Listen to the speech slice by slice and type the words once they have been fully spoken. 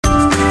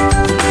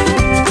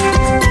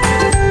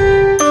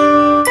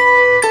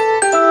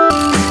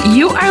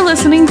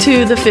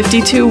to the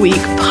 52-Week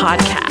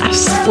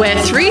Podcast, where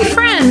three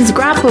friends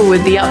grapple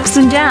with the ups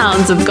and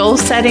downs of goal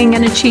setting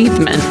and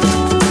achievement.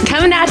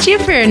 Coming at you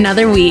for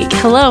another week.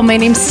 Hello, my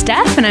name's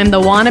Steph, and I'm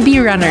the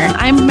wannabe runner.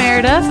 I'm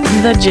Meredith,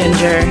 the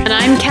ginger. And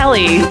I'm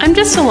Kelly. I'm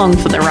just along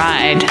for the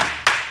ride.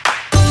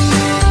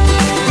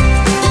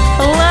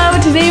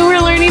 Hello, today we're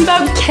learning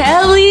about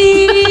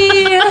Kelly.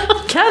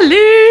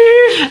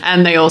 Kelly!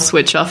 And they all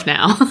switch off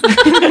now.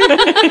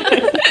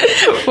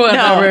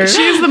 Whatever. No,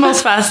 she's the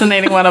most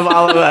fascinating one of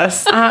all of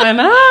us. I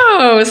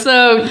know.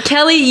 So,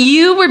 Kelly,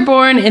 you were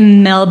born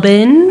in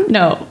Melbourne.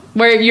 No,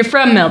 you're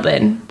from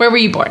Melbourne. Where were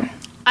you born?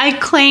 I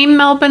claim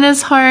Melbourne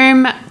as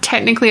home.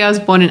 Technically, I was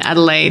born in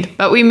Adelaide,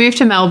 but we moved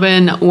to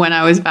Melbourne when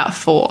I was about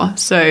 4.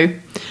 So,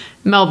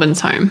 Melbourne's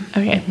home.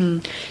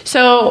 Okay.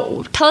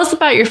 So, tell us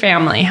about your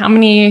family. How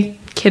many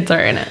kids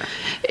are in it?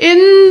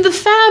 In the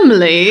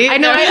family... I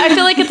know, I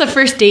feel like it's a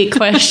first date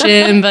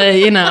question, but,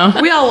 you know.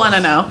 We all want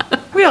to know.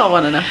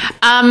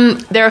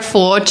 There are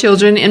 4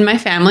 children in my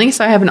family.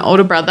 So I have an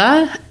older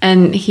brother,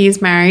 and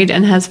he's married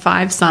and has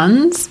 5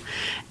 sons.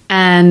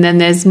 And then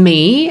there's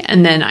me,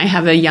 and then I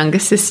have a younger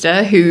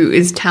sister who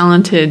is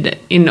talented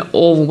in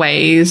all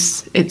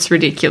ways. It's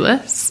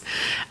ridiculous.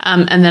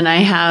 And then I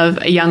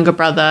have a younger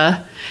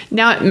brother.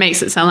 Now it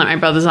makes it sound like my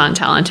brothers aren't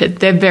talented.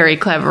 They're very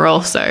clever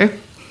also.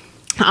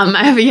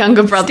 I have a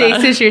younger brother.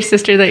 Stace is your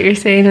sister that you're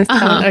saying is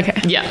talented?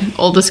 Okay. Yeah,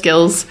 all the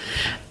skills.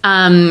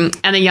 And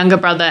a younger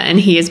brother, and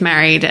he is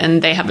married,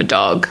 and they have a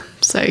dog.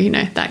 So, you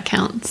know, that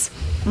counts.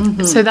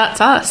 Mm-hmm. So that's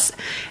us.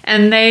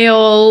 And they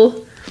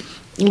all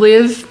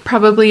live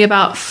probably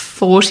about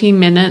 40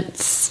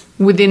 minutes,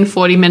 within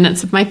 40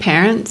 minutes of my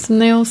parents, and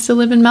they all still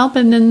live in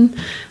Melbourne and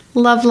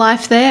love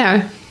life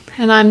there.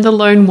 And I'm the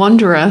lone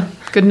wanderer.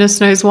 Goodness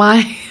knows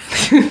why.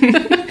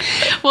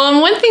 Well,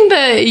 and one thing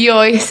that you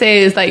always say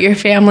is that your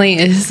family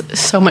is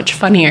so much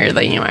funnier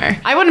than you are.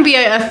 I want to be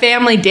a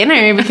family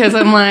dinner because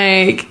I'm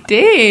like,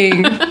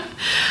 dang.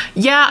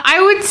 Yeah,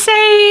 I would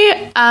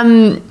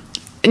say,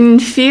 in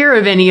fear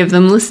of any of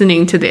them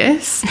listening to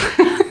this,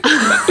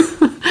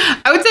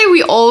 I would say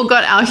we all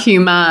got our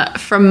humour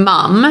from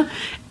Mum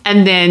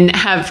and then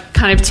have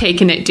kind of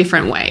taken it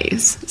different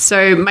ways.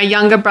 So my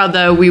younger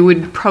brother, we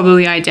would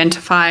probably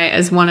identify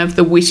as one of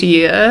the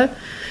wittier,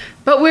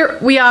 but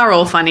we are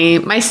all funny.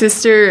 My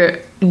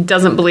sister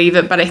doesn't believe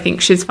it, but I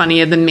think she's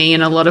funnier than me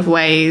in a lot of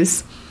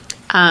ways.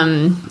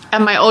 And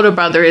my older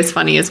brother is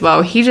funny as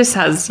well. He just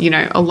has, you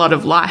know, a lot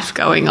of life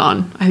going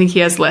on. I think he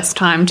has less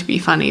time to be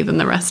funny than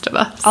the rest of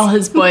us. All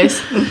his boys.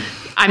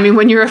 I mean,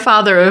 when you're a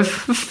father of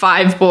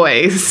 5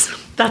 boys,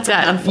 that's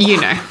that,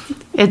 you know,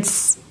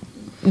 it's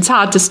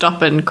hard to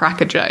stop and crack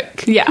a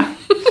joke. Yeah.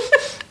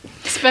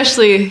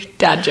 Especially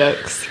dad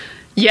jokes.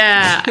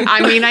 Yeah,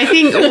 I mean, I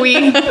think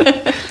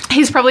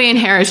he's probably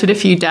inherited a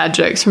few dad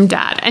jokes from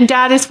Dad. And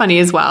Dad is funny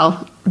as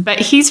well, but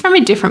he's from a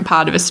different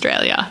part of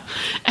Australia.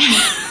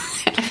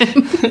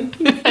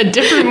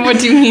 What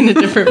do you mean a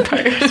different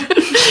part?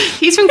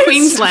 He's from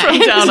Queensland. From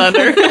down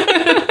under.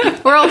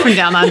 We're all from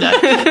down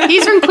under.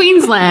 He's from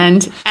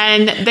Queensland,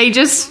 and they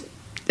just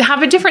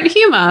have a different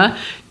humour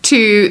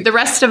to the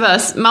rest of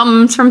us.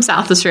 Mum's from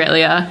South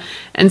Australia,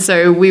 and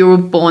so we were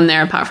born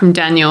there apart from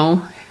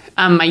Daniel.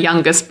 My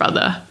youngest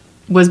brother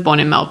was born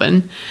in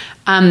Melbourne.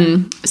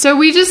 So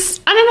we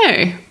just, I don't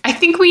know, I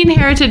think we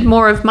inherited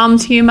more of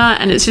Mum's humour,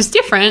 and it's just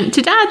different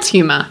to Dad's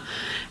humour.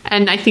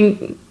 And I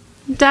think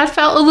Dad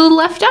felt a little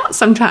left out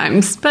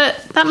sometimes, but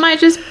that might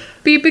just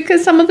be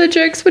because some of the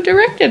jokes were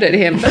directed at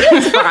him. But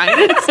it's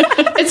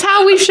fine. It's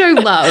how we show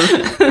love.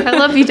 I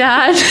love you,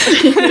 Dad.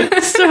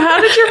 So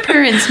how did your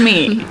parents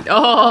meet?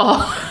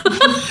 Oh.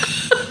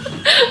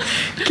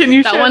 Can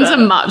you that one's a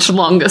much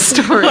longer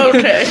story.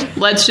 Okay.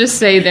 Let's just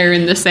say they're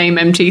in the same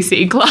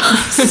MTC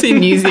class in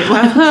New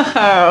Zealand.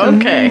 Oh,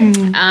 okay.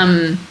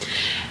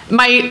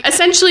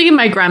 Essentially,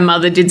 my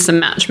grandmother did some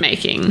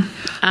matchmaking.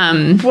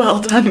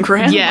 Well done,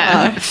 Grandma.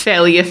 Yeah,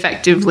 fairly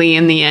effectively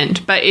in the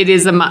end. But it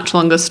is a much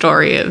longer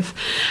story of...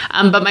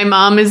 but my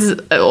mom is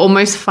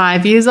almost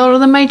 5 years older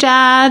than my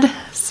dad.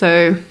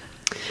 So,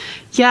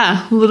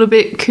 yeah, a little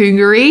bit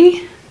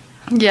cougar-y.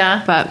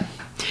 Yeah. But,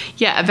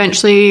 yeah,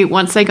 eventually,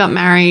 once they got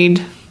married,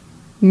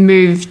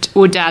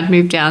 Dad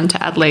moved down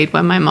to Adelaide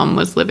where my mom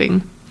was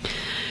living.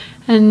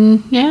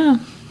 And, yeah,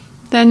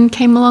 then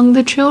came along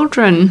the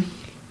children.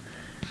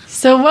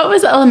 So what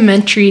was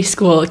elementary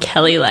school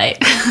Kelly like?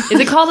 Is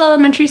it called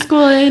elementary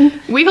school in?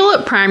 We call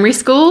it primary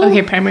school.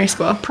 Okay, primary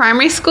school.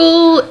 Primary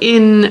school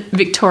in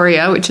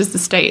Victoria, which is the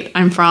state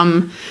I'm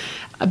from,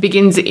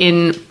 begins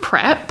in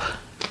prep.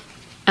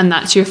 And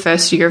that's your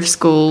first year of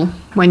school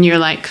when you're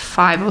like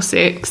 5 or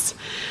 6.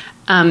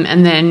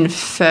 And then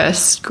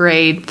first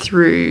grade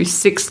through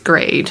 6th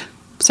grade.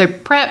 So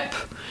prep,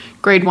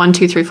 grade 1,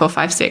 2, 3, 4,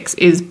 5, 6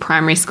 is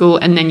primary school.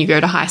 And then you go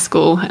to high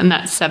school, and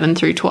that's 7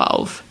 through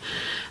 12.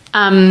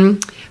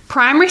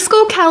 Primary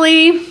school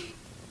Kelly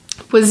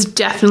was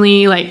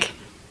definitely like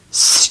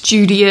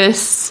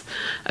studious,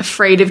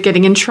 afraid of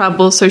getting in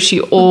trouble, so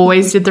she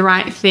always did the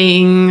right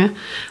thing.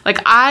 Like,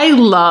 I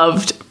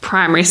loved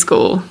primary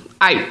school.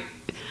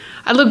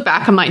 I look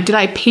back, I'm like, did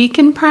I peak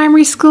in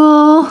primary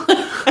school?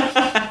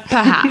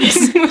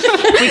 Perhaps.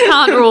 We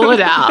can't rule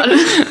it out.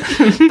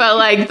 But,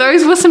 like,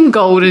 those were some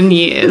golden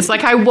years.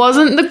 Like, I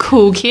wasn't the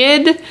cool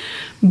kid,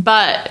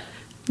 but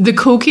the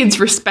cool kids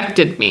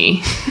respected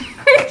me.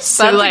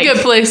 So, That's like, a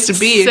good place to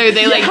be. So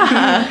they,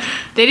 like,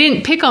 they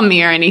didn't pick on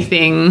me or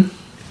anything.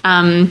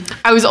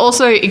 I was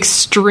also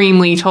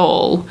extremely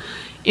tall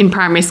in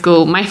primary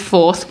school. My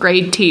 4th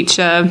grade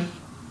teacher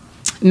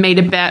made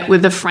a bet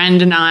with a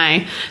friend and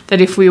I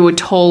that if we were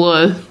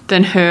taller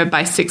than her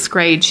by 6th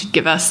grade, she'd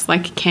give us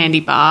like a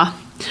candy bar,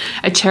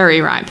 a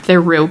cherry ripe.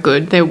 They're real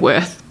good. They're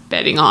worth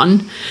betting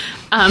on.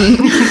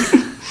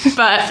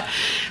 But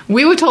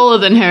we were taller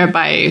than her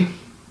by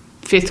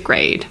 5th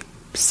grade.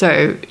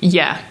 So,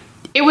 yeah.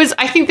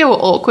 I think there were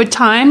awkward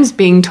times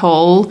being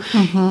tall.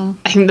 Mm-hmm.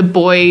 I think the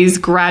boys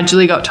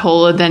gradually got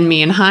taller than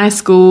me in high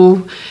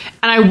school.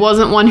 And I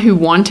wasn't one who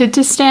wanted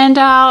to stand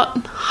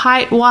out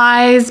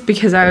height-wise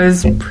because I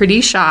was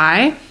pretty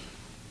shy.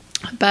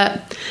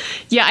 But,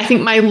 yeah, I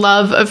think my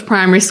love of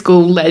primary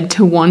school led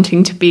to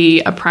wanting to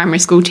be a primary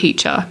school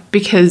teacher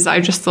because I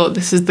just thought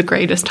this is the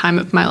greatest time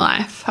of my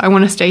life. I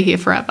want to stay here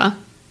forever.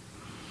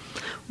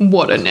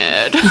 What a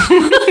nerd.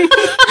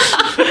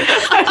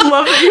 I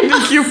love that you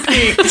think you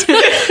peaked.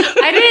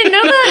 I didn't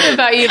know that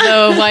about you,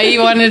 though, why you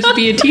wanted to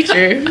be a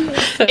teacher.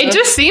 So. It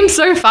just seems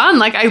so fun.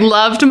 Like, I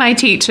loved my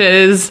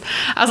teachers.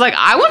 I was like,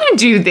 I want to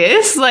do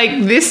this.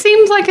 Like, this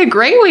seems like a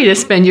great way to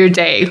spend your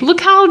day.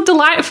 Look how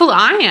delightful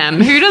I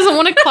am. Who doesn't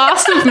want a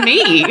class with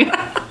me?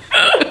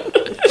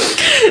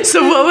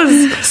 So what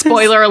was...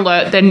 Spoiler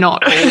alert, they're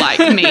not all like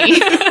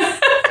me.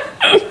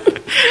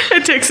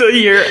 It takes a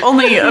year,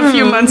 only a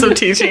few months of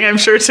teaching, I'm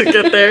sure, to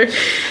get there.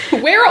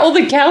 Where are all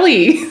the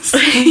Kellys?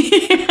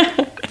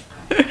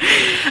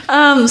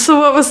 So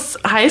what was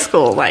high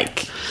school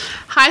like?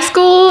 High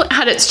school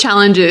had its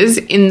challenges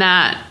in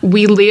that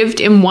we lived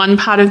in one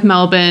part of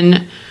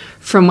Melbourne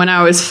from when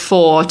I was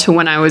 4 to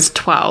when I was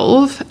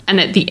 12. And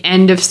at the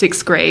end of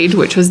 6th grade,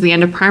 which was the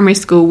end of primary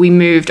school, we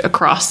moved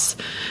across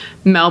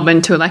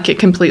Melbourne to like a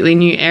completely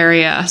new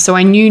area. So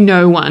I knew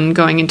no one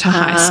going into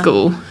high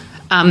school.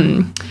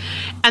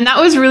 And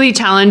that was really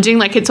challenging.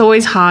 Like, it's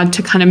always hard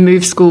to kind of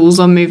move schools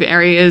or move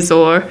areas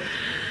or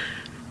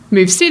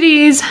move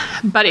cities.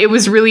 But it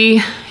was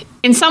really,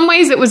 in some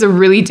ways, it was a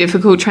really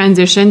difficult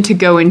transition to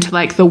go into,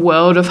 like, the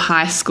world of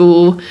high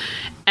school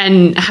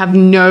and have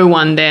no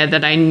one there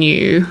that I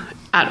knew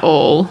at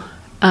all.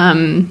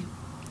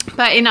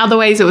 But in other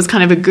ways, it was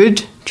kind of a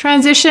good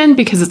transition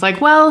because it's like,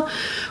 well,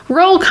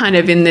 we're all kind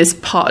of in this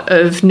pot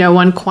of no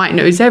one quite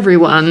knows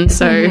everyone.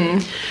 So,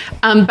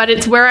 but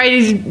it's where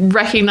I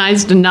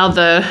recognized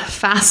another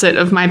facet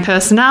of my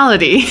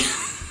personality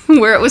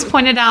where it was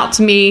pointed out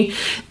to me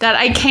that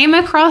I came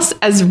across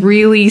as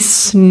really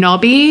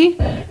snobby.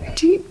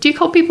 Do you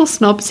call people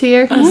snobs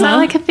here? Is that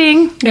like a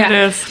thing? Yeah.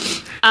 It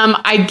is.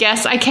 I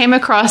guess I came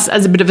across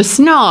as a bit of a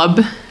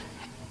snob.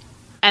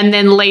 And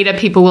then later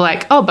people were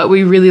like, oh, but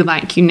we really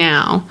like you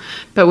now.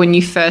 But when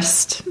you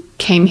first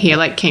came here,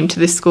 like came to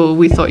this school,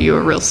 we thought you were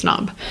a real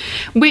snob.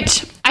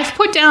 Which I've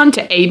put down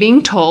to A,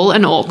 being tall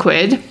and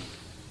awkward,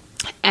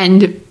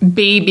 and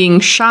B, being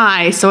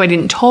shy, so I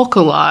didn't talk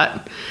a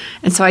lot.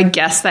 And so I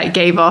guess that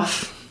gave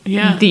off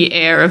the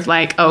air of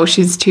like, oh,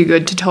 she's too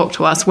good to talk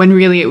to us, when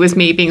really it was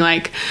me being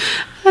like,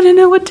 I don't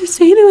know what to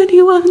say to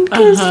anyone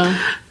because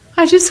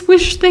I just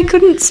wish they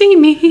couldn't see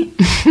me.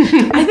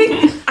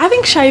 I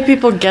think shy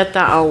people get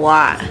that a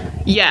lot.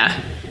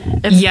 Yeah.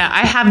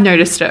 I have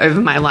noticed it over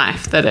my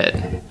life that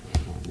it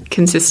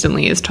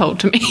consistently is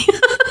told to me.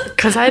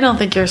 Because I don't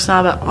think you're a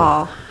snob at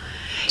all.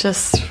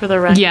 Just for the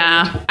record.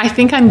 Yeah. I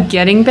think I'm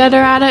getting better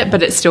at it,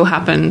 but it still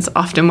happens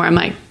often where I'm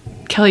like,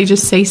 Kelly,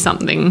 just say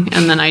something,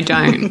 and then I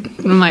don't.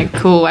 I'm like,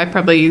 cool, I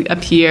probably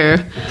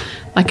appear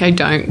like I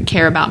don't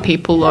care about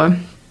people or...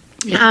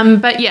 Yeah.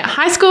 But yeah,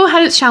 high school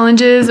had its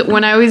challenges.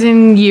 When I was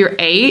in year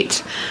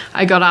 8,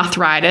 I got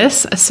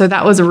arthritis. So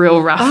that was a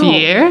real rough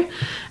year.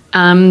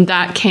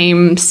 That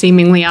came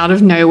seemingly out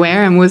of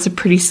nowhere and was a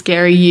pretty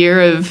scary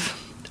year of,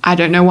 I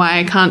don't know why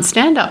I can't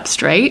stand up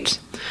straight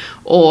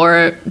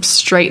or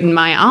straighten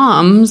my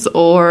arms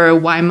or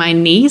why my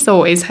knees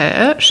always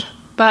hurt.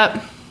 But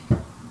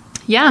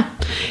yeah,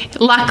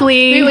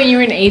 luckily... Wait, when you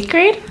were in 8th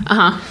grade?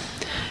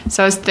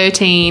 So I was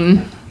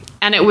 13...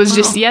 And it was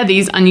just,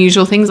 these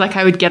unusual things. Like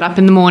I would get up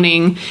in the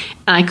morning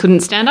and I couldn't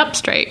stand up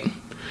straight.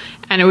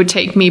 And it would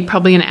take me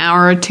probably an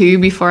hour or 2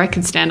 before I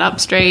could stand up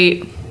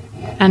straight.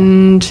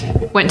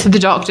 And went to the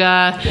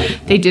doctor.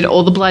 They did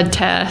all the blood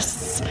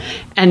tests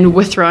and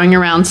were throwing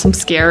around some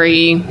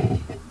scary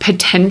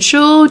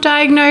potential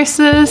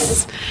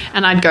diagnosis.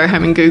 And I'd go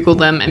home and Google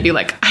them and be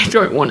like, I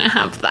don't want to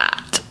have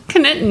that.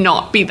 Can it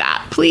not be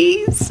that,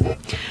 please?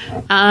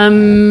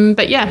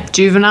 But yeah,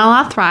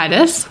 juvenile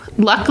arthritis.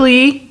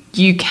 Luckily...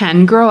 you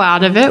can grow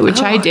out of it,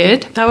 which I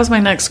did. That was my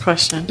next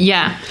question.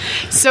 Yeah.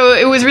 So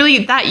it was really,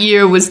 that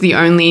year was the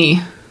only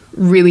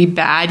really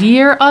bad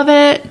year of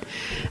it.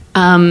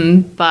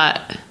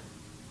 But,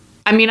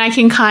 I mean, I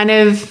can kind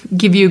of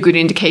give you a good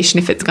indication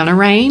if it's going to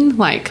rain.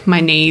 Like, my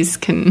knees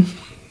can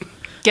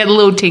get a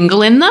little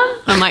tingle in them.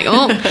 I'm like,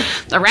 oh,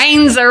 the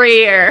rains are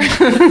here.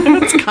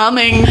 It's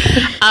coming.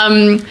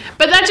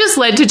 But that just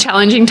led to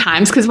challenging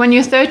times because when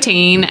you're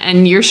 13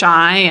 and you're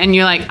shy and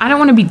you're like, I don't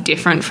want to be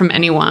different from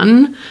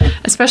anyone,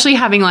 especially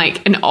having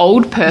like an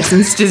old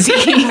person's disease.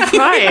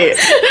 Right.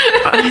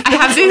 I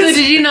have So this.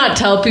 did you not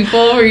tell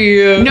people? Were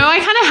you? No, I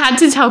kind of had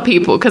to tell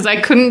people because I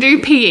couldn't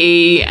do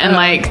PE and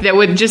like there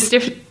were just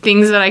different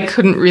things that I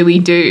couldn't really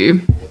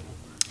do.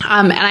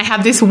 And I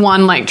have this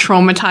one like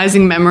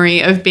traumatizing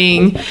memory of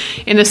being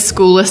in a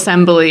school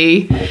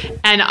assembly,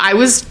 and I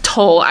was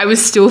tall. I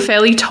was still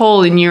fairly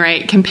tall in year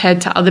 8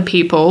 compared to other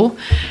people.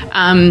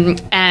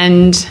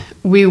 And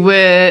we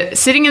were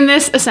sitting in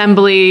this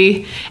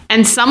assembly,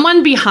 and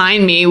someone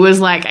behind me was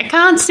like, I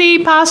can't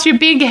see past your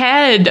big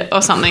head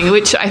or something,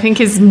 which I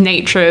think is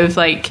nature of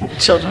like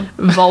Children.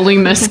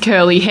 voluminous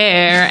curly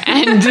hair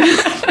and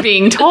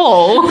being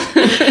tall.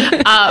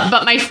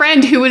 But my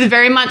friend, who was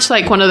very much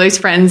like one of those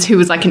friends who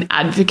was like an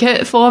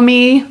advocate for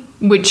me,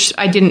 which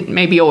I didn't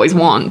maybe always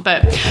want,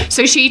 but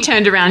so she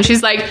turned around,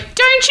 she's like,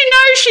 don't you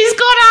know she's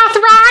got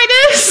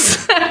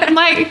arthritis? I'm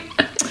like,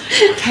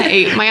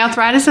 okay, my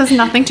arthritis has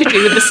nothing to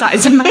do with the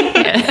size of my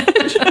head.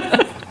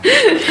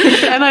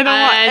 And I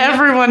don't want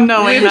everyone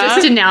knowing We've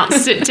just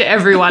announced it to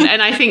everyone,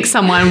 and I think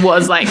someone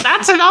was like,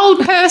 that's an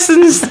old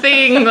person's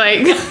thing,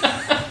 like.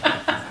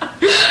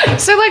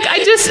 So, like,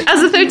 I just,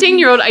 as a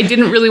 13-year-old, I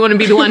didn't really want to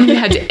be the one who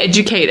had to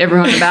educate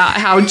everyone about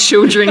how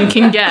children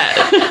can get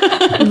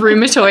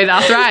rheumatoid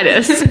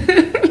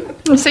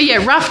arthritis. So,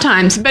 yeah, rough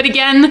times. But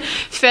again,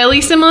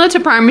 fairly similar to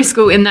primary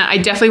school in that I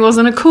definitely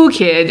wasn't a cool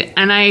kid,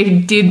 and I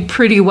did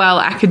pretty well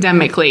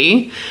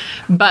academically.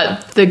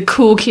 But the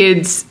cool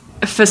kids,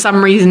 for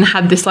some reason,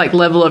 had this, like,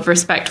 level of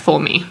respect for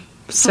me.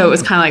 So it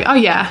was kind of like,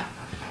 oh, yeah,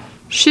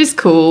 she's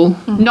cool.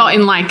 Mm-hmm. Not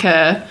in, like,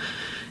 a,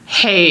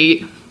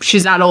 hey,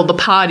 she's at all the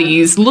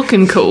parties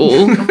looking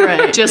cool.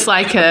 Right. Just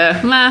like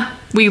a,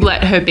 we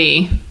let her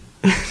be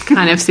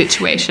kind of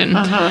situation.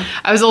 Uh-huh.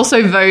 I was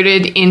also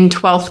voted in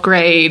 12th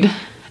grade.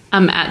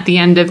 At the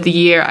end of the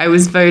year, I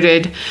was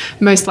voted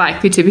most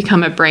likely to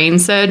become a brain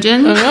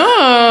surgeon.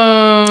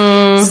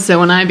 Oh. So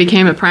when I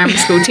became a primary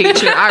school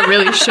teacher, I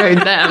really showed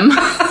them.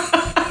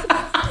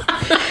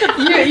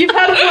 You've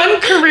had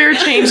one career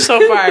change so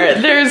far.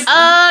 There's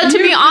To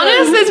be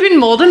honest, there's been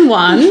more than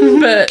one,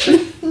 but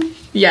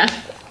yeah.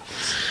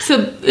 So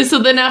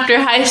then after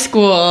high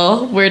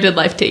school, where did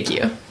life take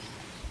you?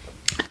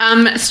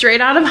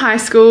 Straight out of high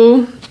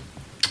school.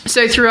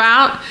 So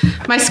throughout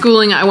my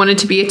schooling, I wanted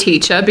to be a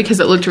teacher because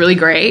it looked really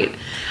great.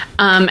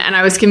 And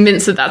I was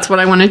convinced that that's what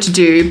I wanted to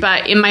do.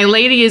 But in my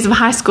later years of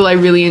high school, I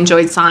really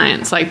enjoyed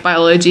science. Like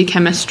biology,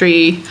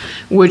 chemistry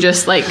were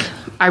just like,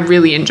 I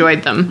really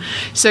enjoyed them.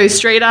 So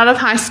straight out of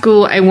high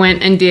school, I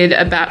went and did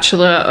a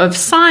Bachelor of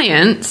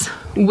Science,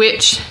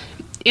 which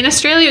in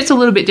Australia, it's a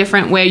little bit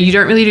different where you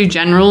don't really do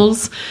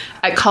generals.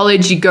 At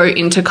college, you go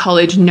into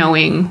college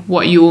knowing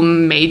what you will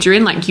major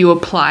in. Like you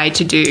apply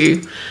to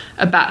do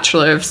a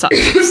Bachelor of such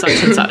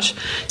and such.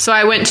 So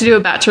I went to do a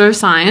Bachelor of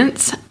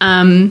Science.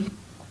 And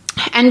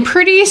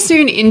pretty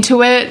soon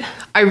into it,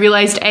 I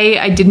realized,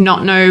 I did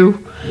not know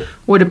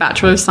what a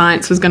Bachelor of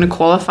Science was going to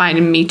qualify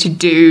me to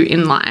do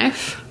in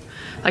life.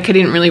 Like I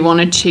didn't really want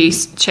to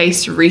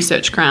chase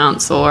research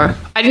grants, or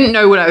I didn't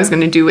know what I was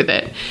going to do with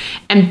it.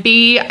 And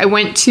B, I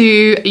went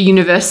to a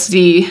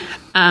university,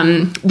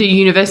 the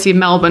University of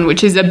Melbourne,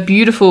 which is a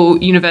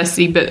beautiful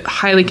university but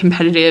highly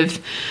competitive,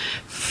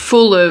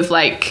 full of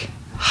like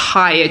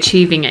high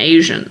achieving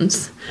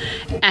Asians.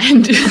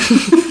 And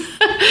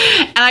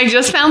and I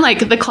just found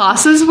like the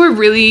classes were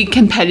really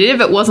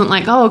competitive. It wasn't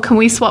like, oh, can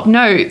we swap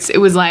notes? It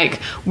was like,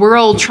 we're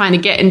all trying to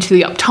get into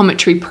the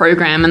optometry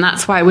program, and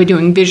that's why we're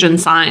doing vision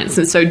science.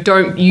 And so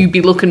don't you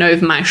be looking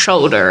over my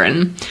shoulder.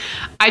 And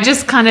I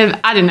just kind of,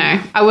 I don't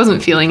know, I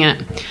wasn't feeling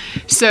it.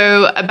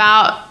 So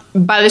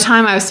by the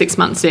time I was 6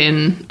 months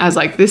in, I was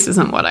like, this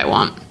isn't what I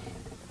want.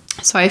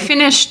 So I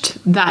finished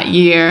that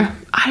year.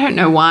 I don't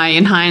know why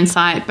in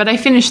hindsight, but I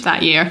finished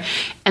that year.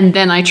 And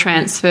then I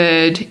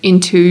transferred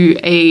into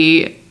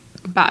a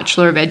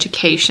Bachelor of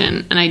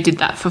Education, and I did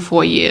that for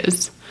 4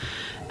 years.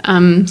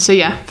 So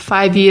yeah,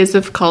 5 years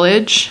of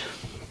college.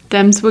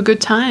 Thems were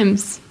good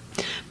times.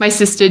 My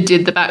sister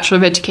did the Bachelor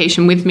of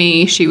Education with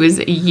me. She was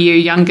a year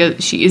younger.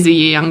 She is a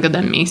year younger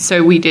than me.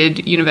 So we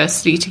did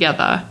university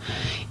together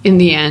in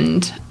the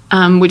end.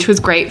 Which was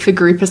great for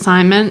group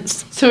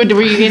assignments. So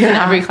were you guys in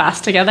every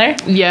class together?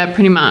 Yeah,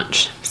 pretty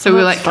much. So we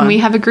were like, fun. can we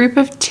have a group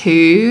of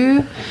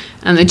 2?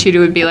 And the tutor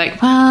would be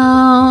like,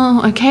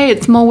 well, okay,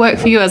 it's more work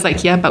for you. I was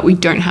like, yeah, but we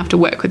don't have to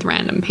work with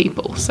random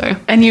people. So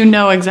And you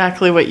know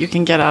exactly what you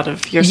can get out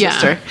of your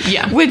sister.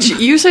 Yeah. Which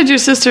you said your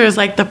sister is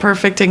like the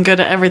perfect and good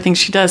at everything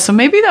she does. So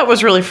maybe that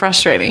was really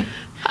frustrating.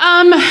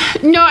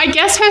 no, I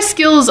guess her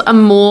skills are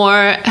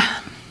more,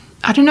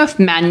 I don't know if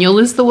manual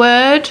is the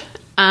word.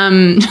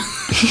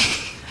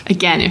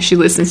 Again, if she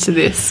listens to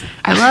this,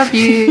 I love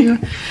you.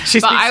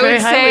 She But speaks I very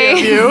would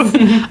highly say- of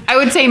you. I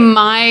would say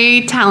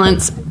my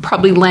talents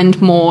probably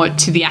lend more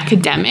to the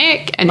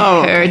academic, and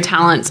Oh, her okay.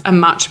 talents are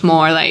much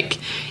more like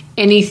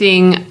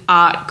anything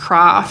art,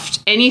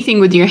 craft, anything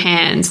with your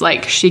hands,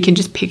 like she can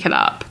just pick it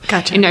up.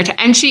 Gotcha.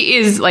 And she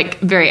is like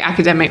very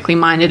academically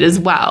minded as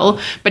well.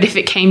 But if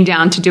it came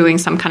down to doing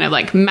some kind of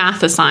like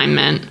math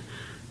assignment,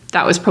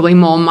 that was probably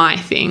more my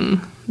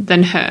thing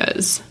than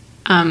hers.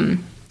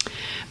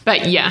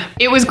 But yeah,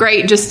 it was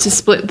great just to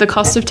split the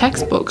cost of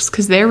textbooks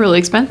because they're really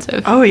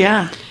expensive. Oh,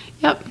 yeah.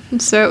 Yep.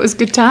 So it was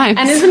good times.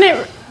 And isn't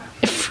it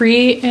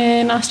free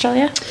in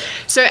Australia?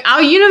 So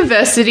our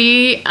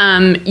university,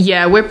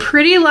 we're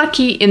pretty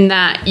lucky in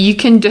that you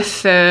can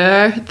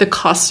defer the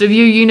cost of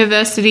your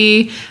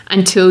university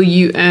until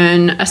you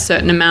earn a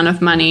certain amount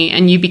of money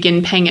and you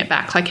begin paying it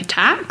back like a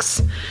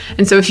tax.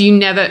 And so if you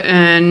never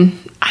earn,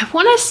 I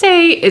want to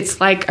say it's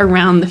like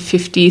around the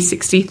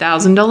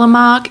 $50,000-$60,000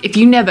 mark. If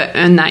you never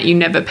earn that, you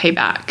never pay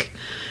back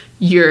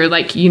your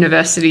like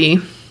university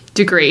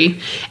degree.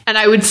 And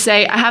I would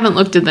say, I haven't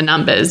looked at the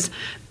numbers,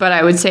 but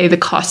I would say the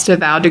cost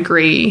of our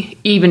degree,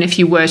 even if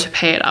you were to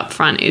pay it up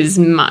front, is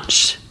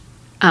much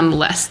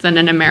less than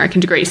an American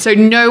degree. So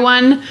no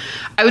one,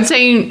 I would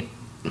say,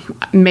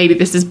 maybe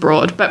this is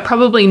broad, but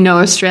probably no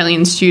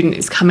Australian student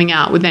is coming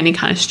out with any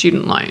kind of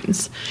student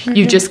loans. Mm-hmm.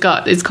 You've just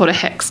got, it's called a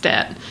HECS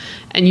debt,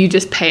 and you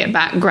just pay it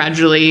back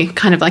gradually,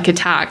 kind of like a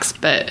tax,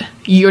 but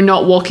you're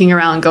not walking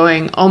around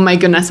going, oh my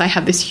goodness, I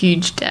have this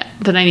huge debt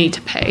that I need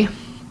to pay.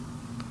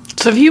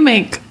 So if you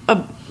make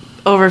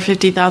over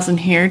 $50,000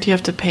 here, do you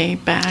have to pay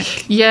back?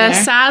 Yeah,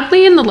 there?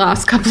 Sadly, in the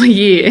last couple of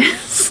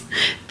years,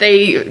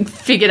 they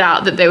figured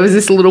out that there was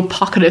this little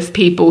pocket of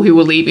people who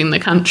were leaving the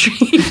country,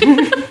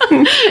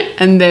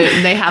 and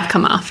they have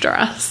come after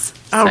us.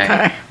 So,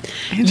 Okay.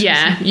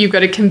 yeah, you've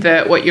got to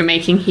convert what you're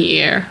making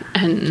here,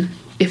 and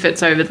if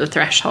it's over the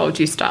threshold,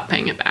 you start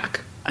paying it back.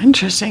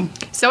 Interesting.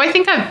 So I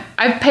think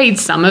I've paid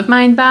some of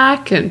mine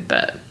back,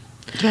 but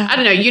Yeah. I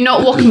don't know, you're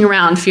not walking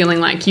around feeling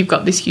like you've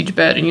got this huge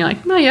burden. You're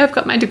like, oh yeah, I've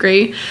got my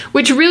degree,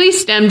 which really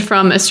stemmed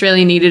from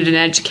Australia needed an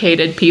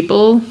educated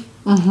people.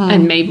 Mm-hmm.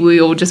 And maybe we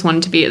all just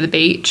wanted to be at the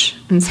beach.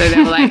 And so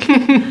they were like,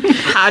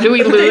 how do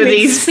we lure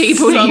these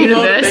people to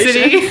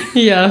university?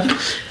 Yeah.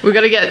 We've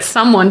got to get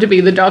someone to be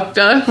the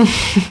doctor.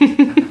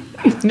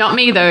 Not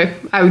me, though.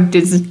 I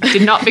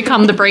did not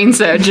become the brain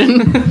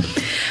surgeon.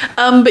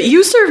 But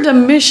you served a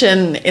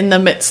mission in the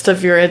midst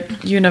of your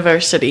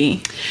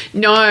university.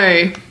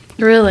 No.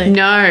 Really?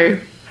 No.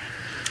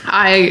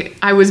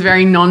 I was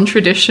very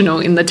non-traditional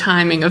in the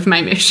timing of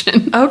my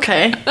mission.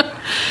 Okay.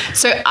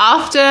 So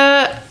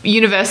after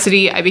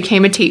university, I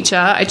became a teacher.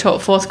 I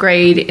taught 4th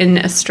grade in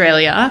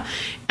Australia,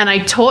 and I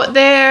taught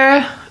there,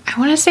 I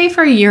want to say,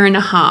 for a year and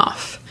a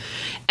half.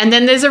 And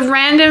then there's a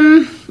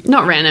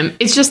not random,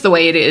 it's just the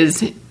way it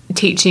is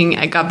teaching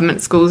at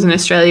government schools in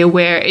Australia,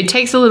 where it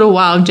takes a little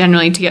while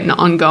generally to get an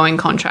ongoing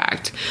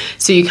contract.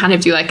 So you kind of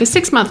do like a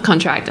 6-month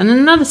contract and then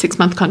another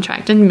 6-month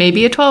contract and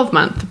maybe a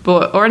 12-month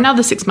or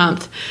another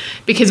 6-month,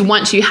 because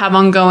once you have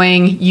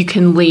ongoing, you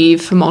can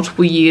leave for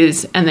multiple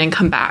years and then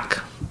come back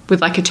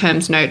with like a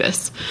term's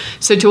notice.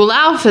 So to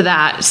allow for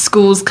that,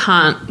 schools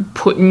can't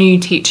put new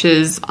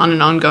teachers on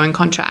an ongoing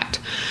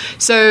contract.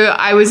 So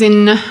I was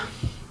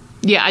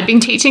I'd been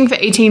teaching for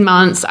 18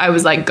 months. I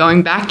was like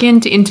going back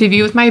in to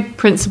interview with my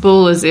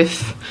principal as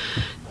if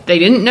they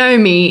didn't know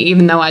me,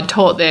 even though I'd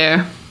taught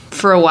there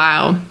for a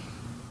while.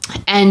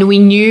 And we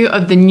knew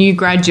of the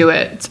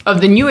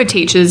newer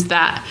teachers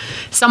that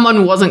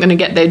someone wasn't going to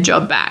get their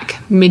job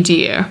back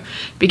mid-year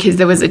because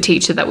there was a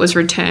teacher that was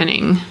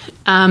returning.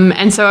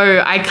 And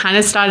so I kind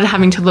of started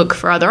having to look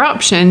for other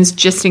options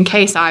just in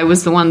case I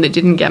was the one that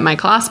didn't get my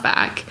class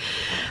back.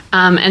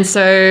 And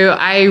so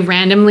I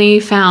randomly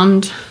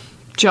found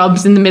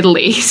jobs in the Middle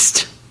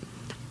East.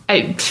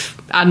 I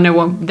don't know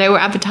what they were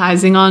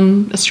advertising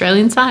on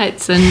Australian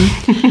sites,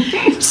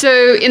 and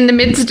so in the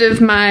midst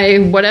of my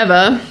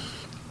whatever,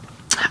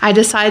 I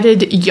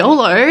decided,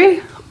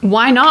 YOLO,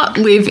 why not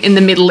live in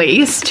the Middle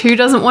East? Who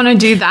doesn't want to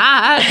do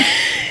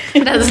that?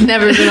 That's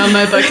never been on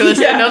my bucket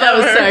list. I know that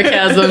was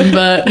sarcasm,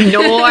 but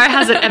nor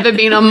has it ever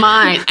been on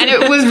mine. And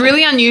it was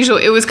really unusual.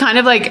 It was kind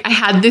of like I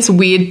had this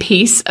weird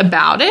piece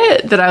about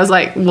it that I was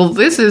like, well,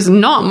 this is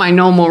not my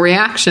normal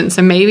reaction,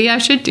 so maybe I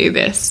should do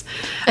this.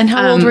 And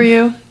how old were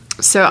you?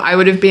 So I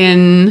would have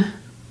been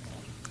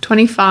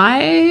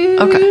 25.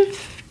 Okay.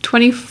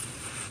 20.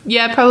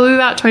 Yeah, probably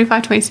about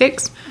 25,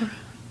 26.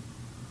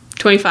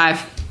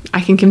 25.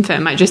 I can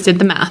confirm. I just did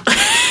the math.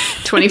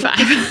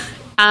 25.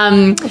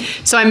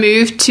 So I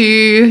moved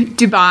to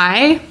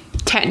Dubai,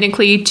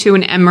 technically to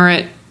an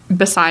emirate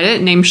beside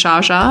it named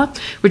Sharjah,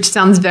 which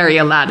sounds very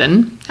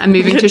Aladdin. I'm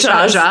moving to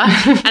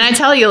Sharjah. And I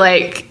tell you,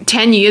 like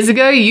 10 years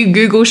ago, you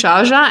Google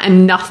Sharjah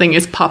and nothing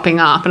is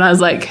popping up. And I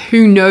was like,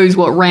 who knows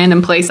what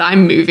random place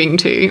I'm moving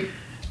to?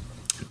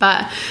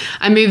 But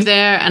I moved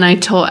there and I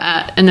taught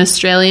at an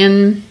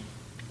Australian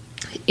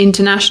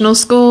international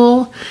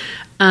school.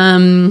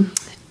 And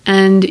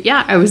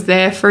yeah, I was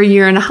there for a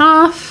year and a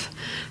half.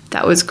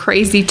 That was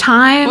crazy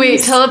times.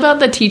 Wait, tell about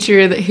the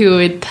teacher who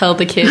would tell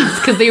the kids,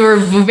 because they were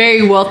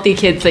very wealthy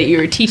kids that you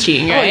were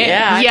teaching, right?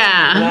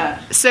 Yeah.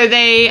 So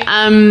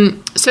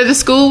so the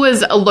school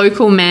was a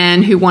local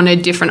man who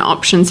wanted different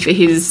options for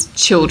his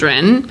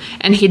children,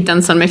 and he'd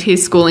done some of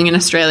his schooling in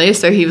Australia.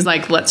 So he was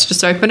like, let's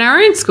just open our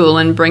own school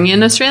and bring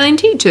in Australian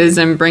teachers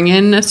and bring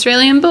in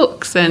Australian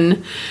books.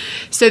 And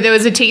so there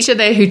was a teacher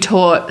there who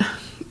taught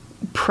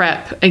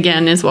prep,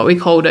 again, is what we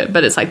called it,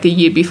 but it's like the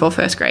year before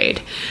first grade.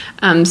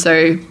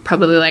 So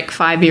probably like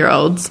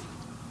 5-year-olds.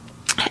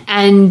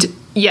 And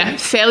yeah,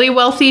 fairly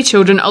wealthy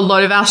children. A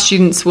lot of our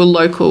students were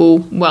local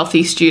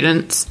wealthy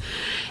students.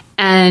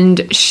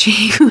 And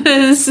she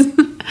was, it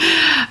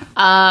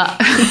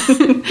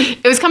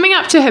was coming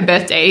up to her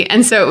birthday.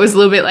 And so it was a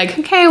little bit like,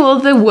 okay, well,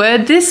 the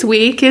word this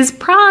week is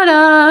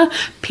Prada.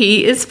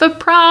 P is for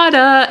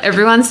Prada.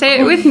 Everyone say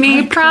it with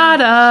me,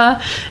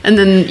 Prada. And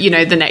then,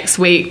 the next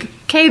week,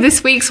 okay,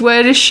 this week's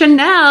word is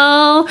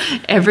Chanel.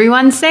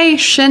 Everyone say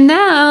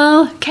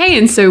Chanel. Okay,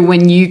 and so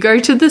when you go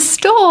to the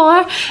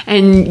store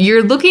and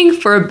you're looking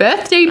for a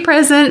birthday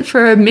present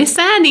for Miss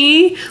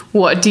Annie,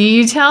 what do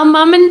you tell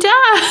mum and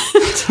dad?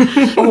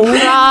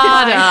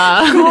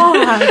 Prada.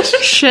 Gosh.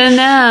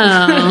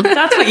 Chanel.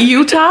 That's what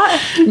you taught?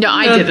 No,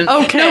 I didn't.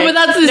 Okay. No, but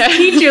that's his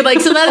teacher.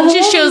 Like, so that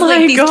just shows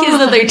like these kids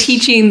that they're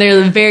teaching,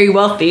 they're very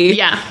wealthy.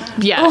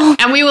 Yeah.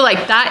 And we were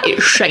like, that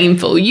is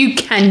shameful. You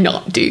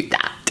cannot do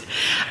that.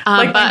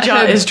 Like my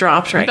jaw is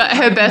dropped right now. But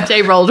her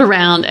birthday rolled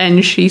around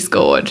and she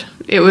scored.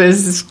 It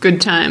was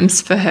good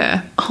times for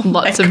her.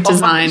 Lots of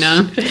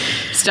designer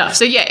stuff.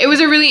 So yeah, it was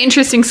a really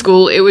interesting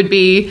school. It would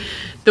be,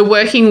 the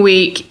working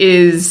week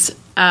is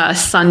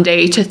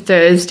Sunday to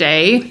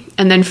Thursday,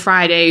 and then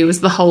Friday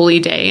was the holy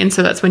day, and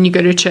so that's when you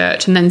go to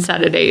church, and then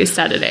Saturday is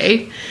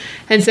Saturday.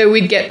 And so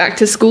we'd get back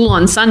to school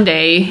on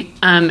Sunday,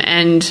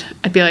 and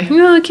I'd be like,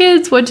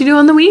 kids, what'd you do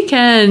on the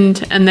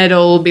weekend? And they'd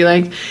all be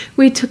like,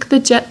 we took the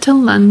jet to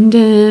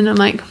London. I'm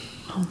like,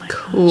 oh my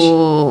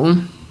cool.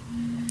 Gosh.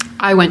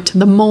 I went to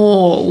the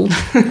mall.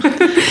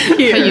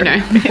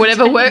 But,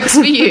 whatever works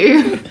for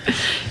you.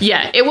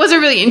 Yeah, it was a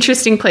really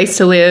interesting place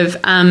to live,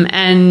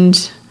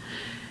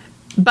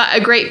 but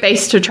a great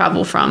base to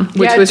travel from,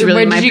 which was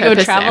really my purpose. Where did you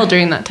go travel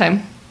during that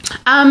time?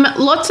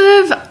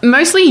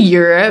 Mostly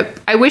Europe.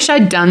 I wish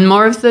I'd done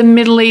more of the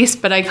Middle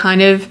East, but I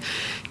kind of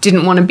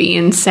didn't want to be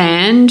in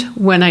sand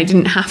when I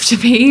didn't have to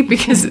be,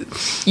 because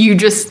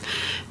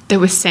there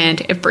was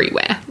sand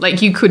everywhere.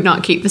 Like, you could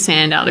not keep the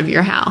sand out of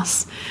your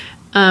house.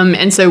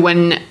 And so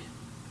when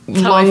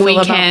long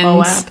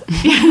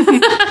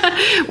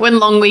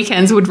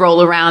weekends would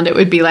roll around, it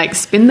would be like,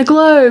 spin the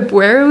globe,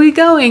 where are we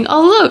going?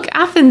 Oh, look,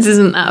 Athens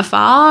isn't that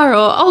far.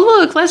 Or, oh,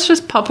 look, let's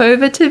just pop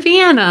over to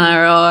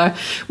Vienna,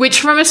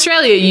 which from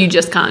Australia you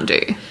just can't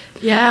do.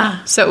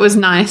 Yeah. So it was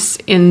nice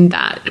in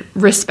that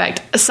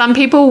respect. Some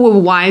people were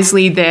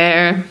wisely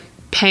there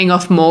paying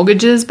off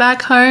mortgages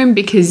back home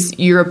because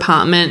your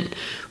apartment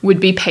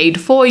would be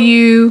paid for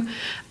you.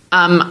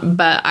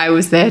 But I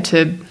was there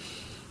to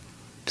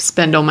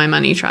spend all my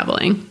money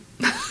traveling.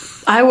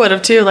 I would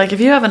have too. Like, if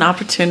you have an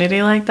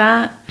opportunity like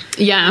that,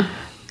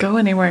 go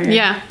anywhere.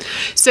 Yeah.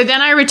 So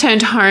then I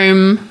returned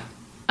home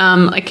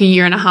like a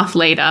year and a half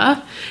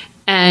later,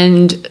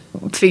 and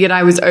figured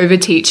I was over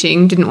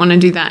teaching, didn't want to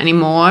do that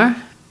anymore.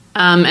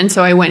 And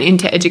so I went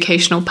into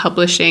educational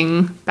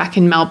publishing back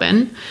in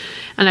Melbourne.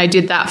 And I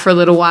did that for a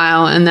little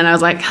while, and then I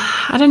was like,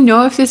 I don't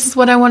know if this is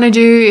what I want to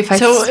do.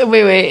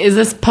 Wait, is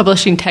this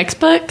publishing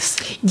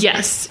textbooks?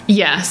 Yes,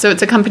 yeah. So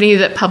it's a company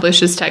that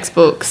publishes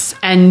textbooks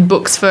and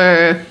books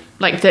for,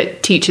 like,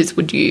 that teachers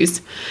would use.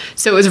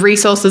 So it was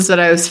resources that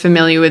I was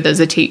familiar with as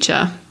a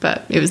teacher,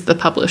 but it was the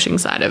publishing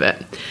side of it.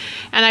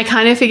 And I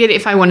kind of figured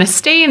if I want to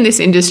stay in this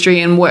industry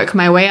and work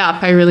my way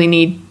up, I really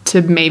need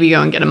to maybe go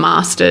and get a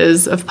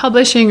master's of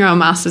publishing or a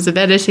master's of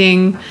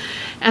editing.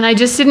 And I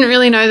just didn't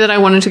really know that I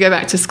wanted to go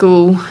back to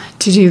school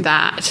to do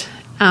that.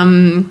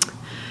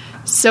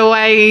 So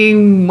I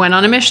went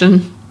on a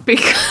mission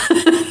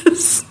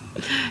because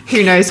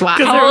who knows why.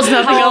 Because there was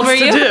nothing else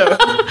to do.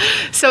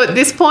 So at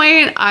this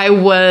point, I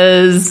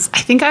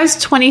think I was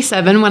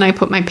 27 when I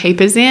put my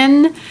papers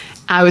in.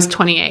 I was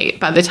 28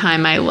 by the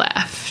time I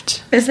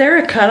left. Is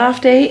there a cutoff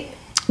date?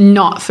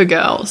 Not for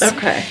girls.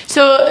 Okay.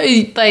 So,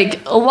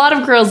 like, a lot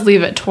of girls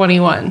leave at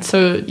 21.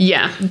 So,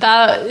 yeah.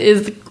 That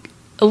is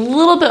a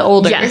little bit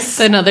older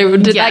than other.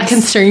 Did that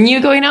concern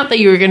you going out, that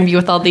you were going to be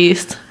with all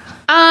these?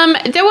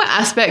 There were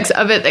aspects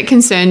of it that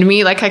concerned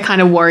me. Like, I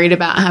kind of worried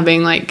about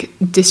having, like,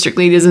 district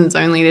leaders and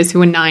zone leaders who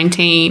were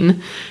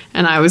 19,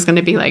 and I was going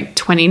to be, like,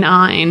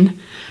 29.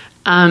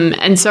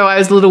 And so I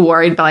was a little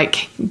worried, but,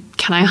 like,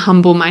 can I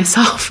humble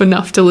myself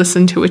enough to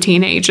listen to a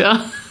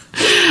teenager?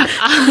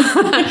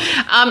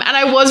 And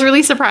I was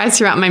really surprised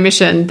throughout my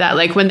mission that,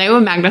 like, when they were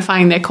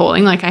magnifying their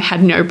calling, like, I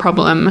had no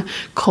problem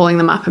calling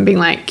them up and being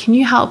like, can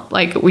you help?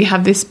 Like, we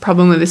have this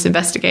problem with this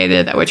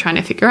investigator that we're trying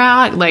to figure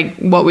out. Like,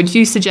 what would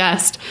you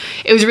suggest?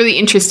 It was really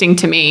interesting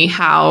to me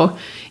how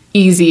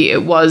easy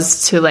it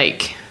was to,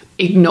 like,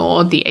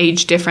 ignore the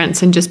age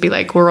difference and just be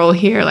like, we're all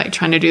here, like,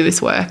 trying to do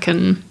this work.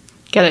 And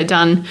get it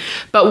done.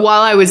 But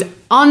while I was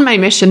on my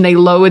mission, they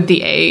lowered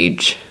the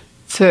age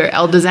for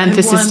elders and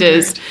for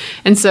sisters.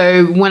 And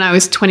so when I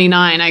was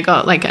 29, I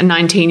got like a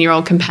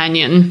 19-year-old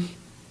companion.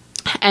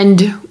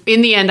 And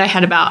in the end, I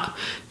had about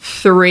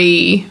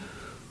 3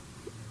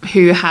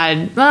 who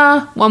had,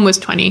 one was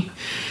 20.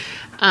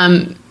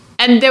 And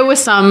there were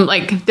some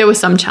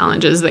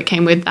challenges that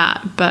came with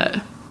that,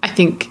 but I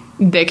think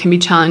there can be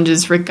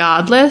challenges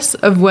regardless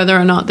of whether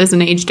or not there's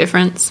an age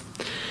difference.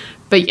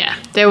 But yeah,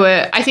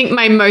 I think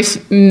my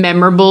most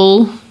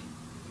memorable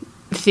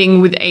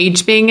thing with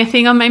age being a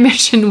thing on my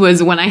mission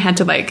was when I had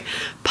to like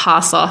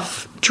pass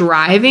off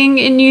driving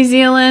in New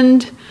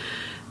Zealand,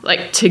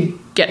 like to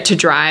get to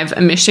drive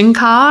a mission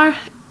car.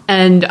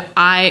 And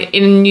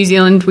in New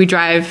Zealand, they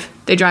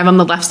drive on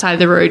the left side of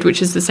the road,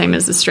 which is the same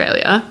as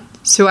Australia.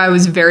 So I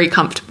was very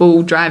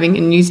comfortable driving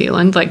in New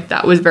Zealand. Like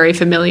that was very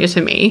familiar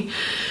to me.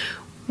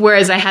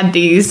 Whereas I had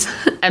these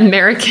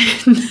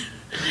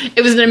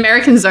it was an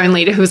American zone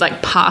leader who was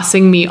like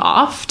passing me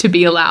off to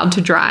be allowed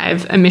to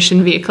drive a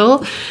mission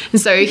vehicle.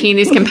 And so he and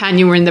his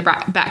companion were in the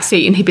back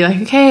seat, and he'd be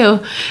like, okay,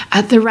 well,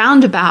 at the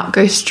roundabout,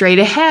 go straight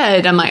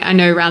ahead. I'm like, I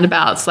know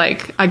roundabouts,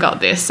 like I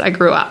got this. I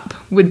grew up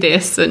with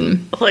this.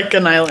 And like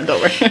an island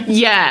over.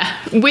 Yeah.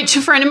 Which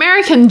for an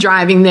American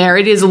driving there,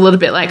 it is a little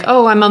bit like,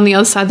 oh, I'm on the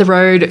other side of the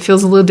road. It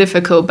feels a little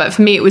difficult. But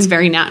for me, it was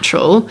very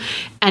natural.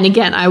 And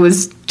again, I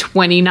was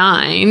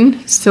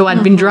 29, so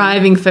I'd been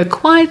driving for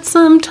quite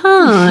some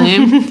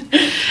time.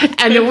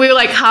 And we were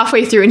like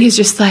halfway through, and he's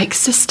just like,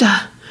 sister,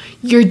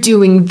 you're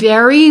doing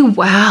very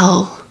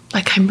well.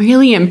 Like, I'm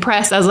really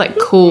impressed. I was like,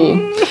 cool.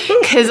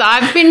 Because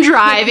I've been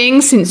driving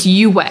since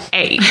you were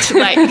 8,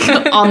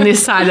 like, on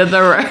this side of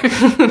the road.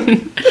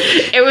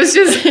 It was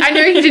just, I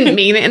know he didn't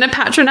mean it in a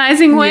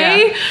patronizing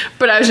way,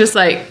 but I was just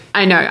like,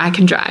 I know, I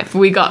can drive.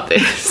 We got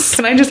this.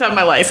 Can I just have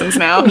my license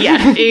now?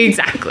 Yeah,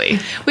 exactly.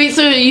 Wait,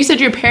 so you said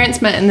your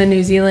parents met in the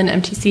New Zealand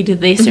MTC.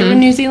 Did they serve in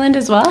New Zealand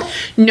as well?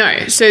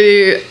 No. So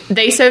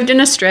they served in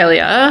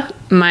Australia.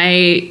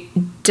 My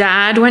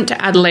dad went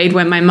to Adelaide,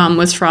 where my mum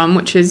was from,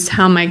 which is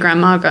how my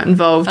grandma got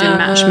involved in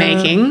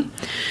matchmaking.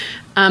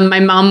 My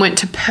mum went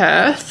to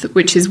Perth,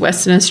 which is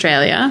Western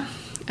Australia.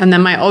 And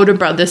then my older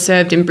brother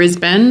served in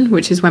Brisbane,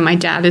 which is where my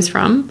dad is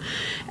from.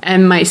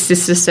 And my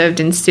sister served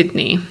in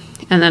Sydney.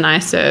 And then I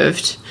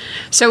served.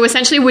 So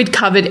essentially we'd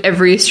covered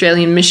every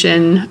Australian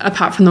mission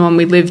apart from the one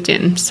we lived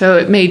in. So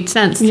it made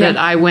sense that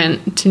I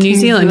went to New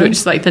Zealand, which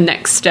is like the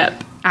next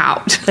step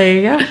out. There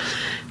you go.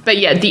 But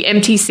yeah, the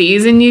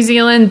MTCs in New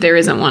Zealand, there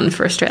isn't one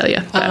for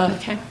Australia. But,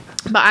 okay.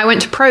 But I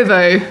went to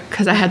Provo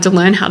because I had to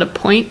learn how to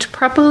point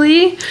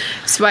properly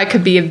so I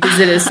could be a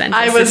visitor center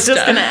I was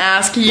just going to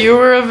ask, you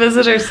were a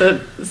visitor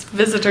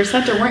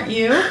center, weren't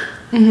you?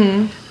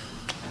 Mm-hmm.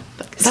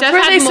 That's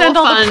where they send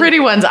all the pretty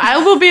ones. I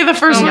will be the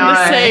first one to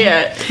say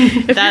it.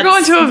 If you're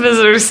going to a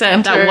visitor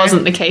center. That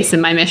wasn't the case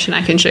in my mission.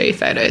 I can show you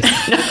photos.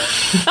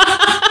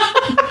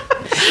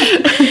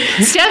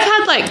 Steph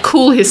had like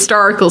cool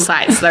historical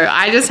sites though.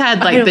 I just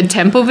had like the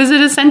Temple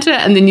Visitor Center,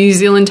 and the New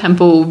Zealand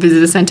Temple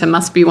Visitor Center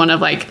must be one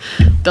of like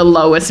the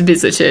lowest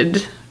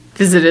visited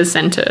visitor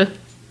center.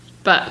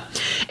 But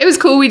it was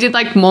cool. We did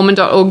like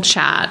Mormon.org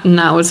chat, and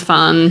that was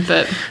fun.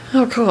 But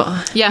oh, cool.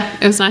 Yeah,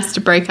 it was nice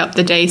to break up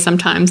the day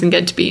sometimes and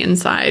get to be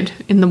inside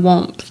in the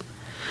warmth.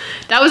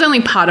 That was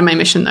only part of my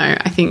mission though.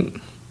 I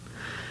think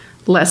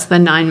less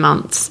than 9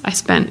 months I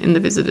spent in the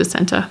visitor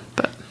center.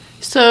 But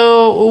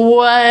so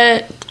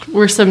what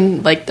were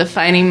some like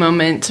defining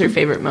moments or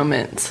favorite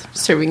moments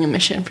serving a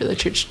mission for the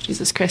Church of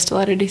Jesus Christ of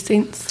Latter-day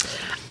Saints?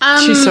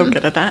 She's so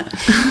good at that.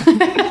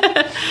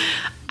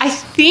 I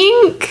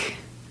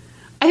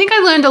think I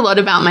learned a lot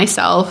about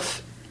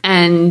myself,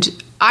 and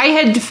I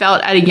had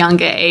felt at a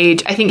younger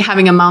age, I think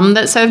having a mum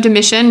that served a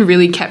mission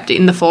really kept it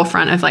in the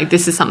forefront of like,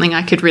 this is something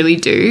I could really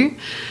do.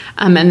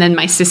 And then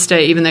my sister,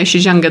 even though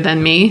she's younger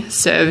than me,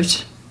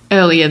 served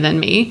earlier than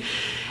me.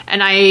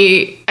 And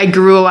I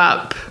grew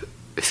up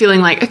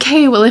feeling like,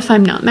 okay, well, if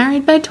I'm not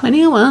married by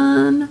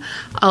 21,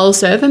 I'll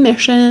serve a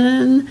mission.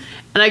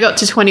 And I got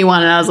to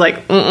 21 and I was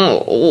like,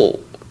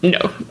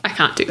 no, I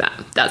can't do that.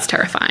 That's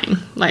terrifying.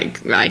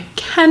 Like, I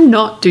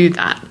cannot do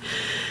that.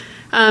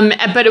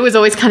 But it was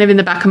always kind of in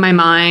the back of my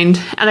mind.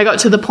 And I got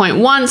to the point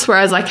once where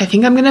I was like, I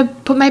think I'm going to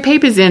put my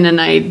papers in,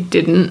 and I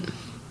didn't.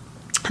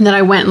 And then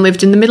I went and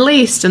lived in the Middle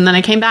East, and then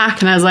I came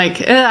back and I was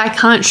like, I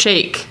can't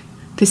shake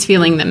this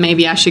feeling that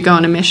maybe I should go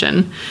on a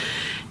mission.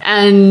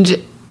 And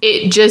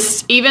it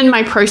just, even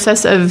my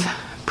process of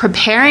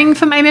preparing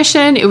for my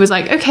mission, it was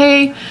like,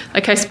 okay,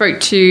 like I spoke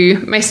to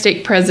my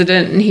stake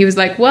president and he was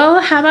like, well,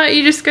 how about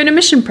you just go to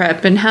mission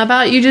prep, and how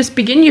about you just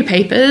begin your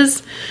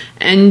papers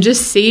and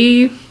just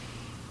see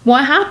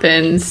what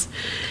happens.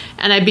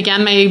 And I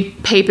began my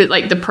paper,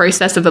 like the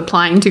process of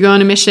applying to go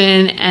on a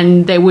mission,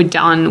 and they were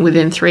done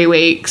within 3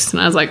 weeks.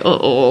 And I was like,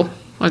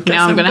 like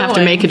now I'm going to have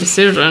to make a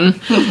decision.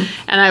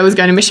 And I was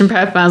going to mission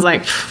prep, and I was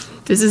like,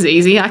 this is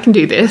easy. I can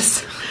do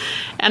this.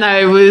 And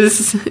I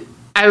was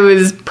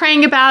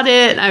praying about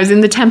it. I was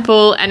in the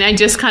temple, and I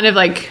just kind of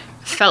like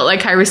felt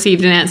like I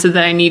received an answer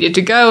that I needed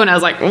to go, and I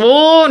was like,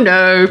 oh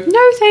no,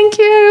 thank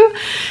you.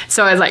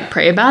 So I like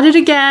pray about it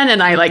again,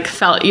 and I like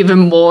felt even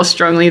more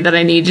strongly that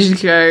I needed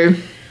to go.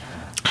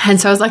 And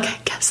so I was like, I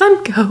guess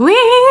I'm going.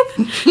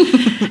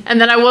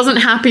 And then I wasn't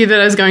happy that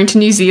I was going to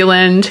New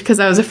Zealand because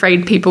I was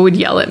afraid people would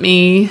yell at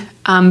me.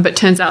 But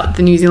turns out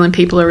the New Zealand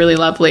people are really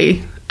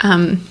lovely.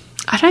 I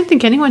don't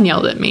think anyone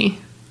yelled at me.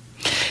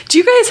 Do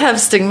you guys have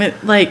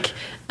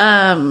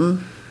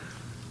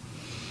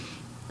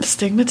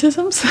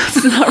stigmatisms?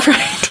 That's not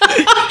right.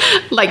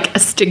 Like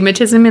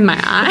astigmatism in my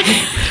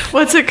eye?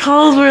 What's it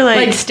called? We're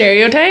like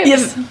stereotypes?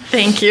 Yes,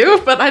 thank you.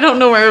 But I don't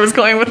know where I was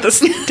going with the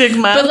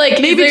stigma. But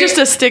like maybe just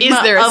a stigma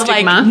of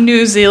like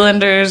New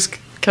Zealanders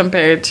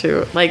compared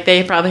to like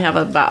they probably have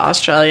about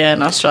Australia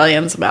and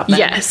Australians about that.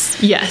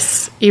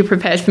 Yes. You're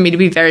prepared for me to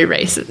be very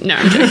racist. No,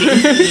 I'm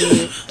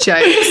joking.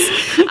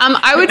 Jokes.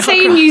 I would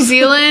say in New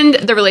Zealand,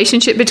 the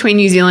relationship between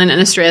New Zealand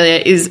and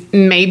Australia is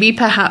maybe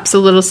perhaps a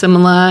little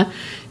similar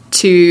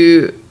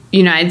to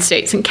United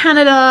States and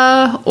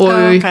Canada,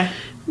 or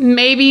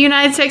maybe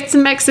United States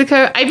and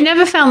Mexico. I've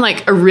never found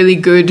like a really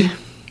good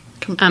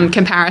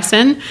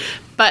comparison,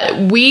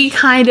 but we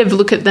kind of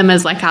look at them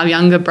as like our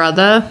younger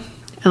brother,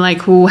 and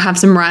like we'll have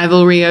some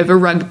rivalry over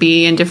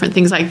rugby and different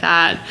things like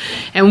that,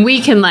 and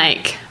we can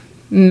like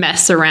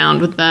mess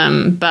around with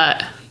them,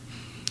 but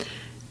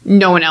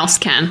no one else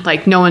can.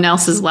 Like no one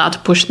else is allowed to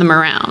push them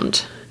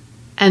around.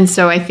 And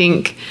so I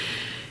think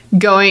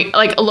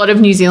like a lot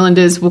of New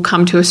Zealanders will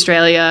come to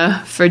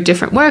Australia for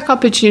different work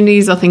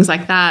opportunities or things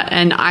like that,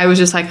 and I was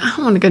just like, I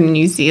don't want to go to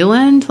New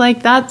Zealand.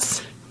 Like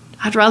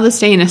I'd rather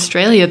stay in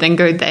Australia than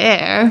go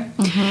there.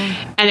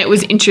 And it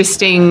was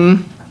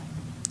interesting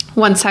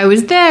once I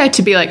was there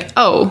to be like,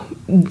 oh,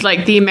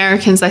 like the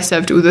Americans I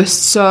served with were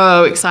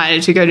so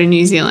excited to go to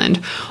New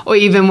Zealand. Or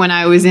even when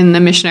I was in the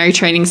missionary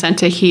training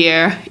centre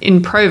here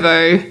in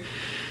Provo,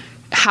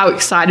 how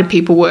excited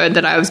people were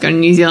that I was going to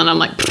New Zealand. I'm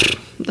like,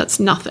 that's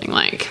nothing.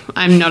 Like,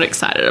 I'm not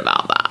excited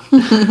about that.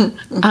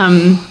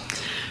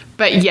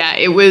 But yeah,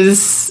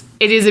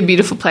 it is a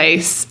beautiful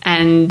place.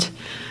 And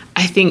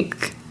I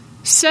think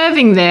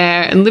serving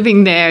there and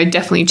living there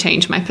definitely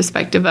changed my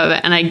perspective of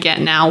it. And I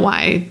get now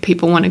why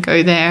people want to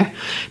go there,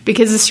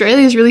 because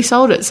Australia's really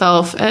sold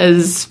itself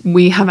as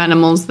we have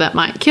animals that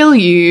might kill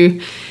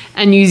you.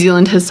 And New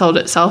Zealand has sold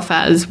itself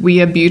as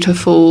we are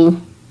beautiful.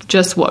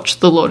 Just watch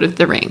The Lord of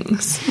the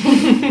Rings.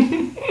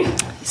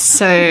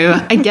 So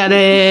I get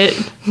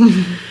it.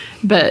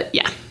 But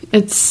yeah,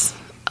 it's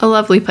a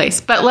lovely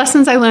place. But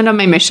lessons I learned on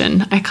my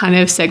mission, I kind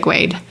of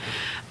segued.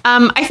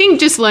 I think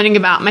just learning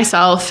about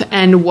myself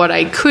and what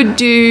I could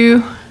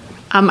do.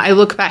 I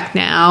look back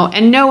now,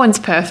 and no one's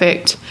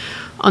perfect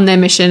on their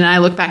mission. I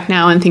look back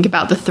now and think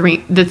about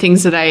the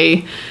things that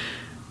I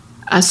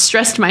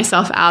stressed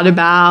myself out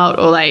about,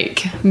 or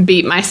like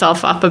beat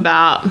myself up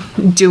about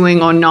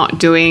doing or not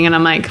doing. And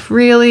I'm like,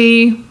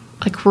 really?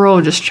 Like, we're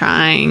all just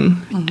trying,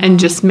 and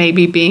just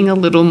maybe being a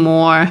little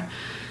more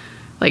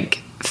like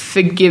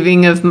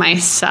forgiving of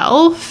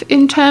myself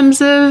in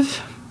terms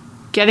of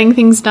getting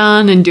things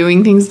done and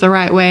doing things the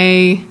right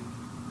way,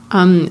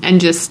 and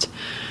just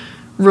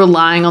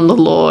relying on the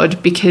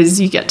Lord,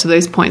 because you get to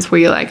those points where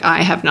you're like,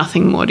 I have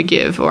nothing more to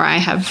give, or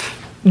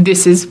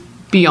this is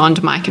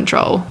beyond my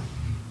control.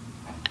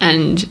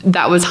 And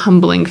that was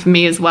humbling for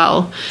me as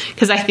well,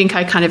 because I think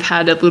I kind of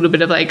had a little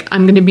bit of like,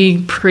 I'm going to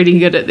be pretty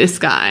good at this,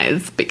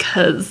 guys,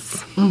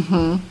 because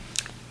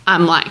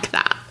I'm like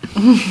that.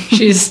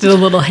 She's still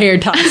a little hair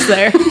toss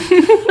there.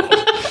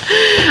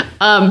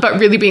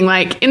 But really being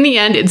like, in the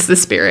end, it's the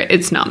Spirit,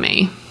 it's not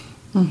me.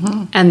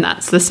 And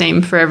that's the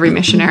same for every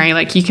missionary.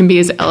 Like, you can be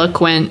as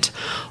eloquent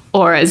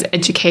or as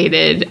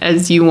educated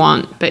as you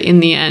want, but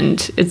in the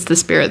end, it's the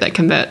Spirit that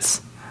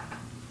converts.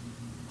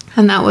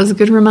 And that was a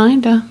good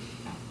reminder.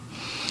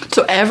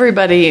 So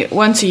everybody,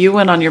 once you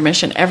went on your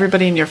mission,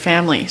 everybody in your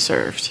family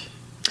served?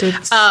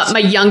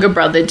 My younger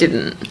brother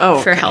didn't,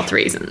 for health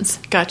reasons.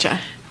 Gotcha.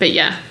 But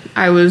yeah,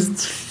 I was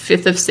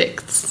 5th of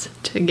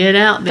 6th to get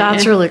out there.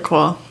 That's really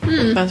cool.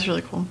 That's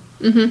really cool.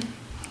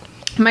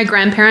 My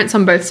grandparents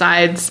on both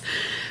sides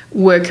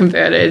were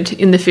converted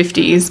in the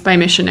 50s by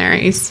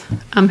missionaries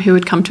who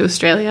would come to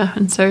Australia.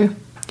 And so,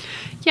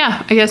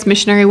 yeah, I guess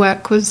missionary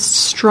work was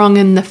strong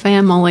in the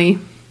family.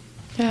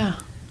 Yeah.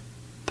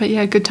 But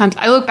yeah, good times.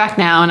 I look back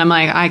now and I'm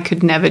like, I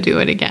could never do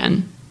it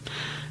again,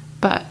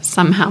 but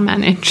somehow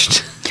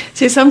managed.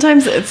 See,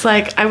 sometimes it's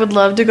like, I would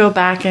love to go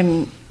back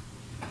and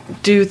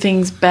do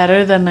things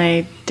better than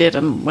I did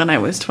when I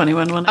was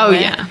 21 when I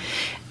went. Yeah.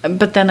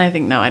 But then I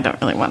think, no, I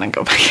don't really want to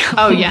go back.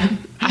 Oh, yeah.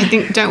 I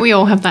think, don't we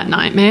all have that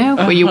nightmare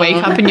where you wake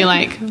up and you're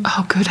like,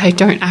 oh, good, I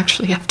don't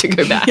actually have to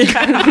go back.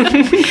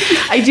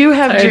 I do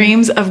have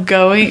dreams of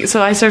going.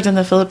 So I served in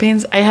the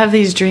Philippines. I have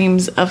these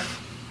dreams of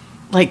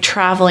like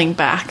traveling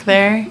back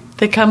there.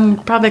 They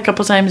come probably a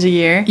couple times a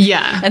year.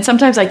 Yeah. And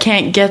sometimes I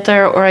can't get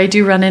there, or I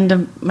do run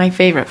into my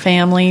favorite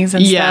families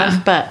and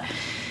stuff. But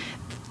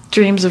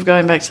dreams of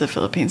going back to the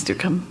Philippines do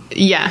come.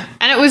 Yeah.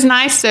 And it was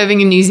nice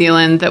serving in New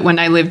Zealand that when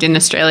I lived in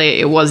Australia,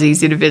 it was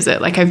easy to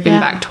visit. Like, I've been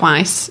back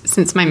twice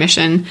since my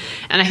mission.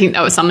 And I think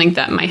that was something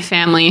that my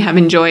family have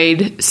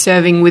enjoyed,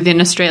 serving within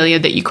Australia,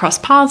 that you cross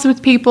paths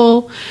with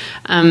people.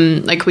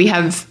 Like, we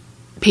have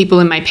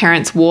people in my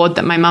parents' ward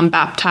that my mum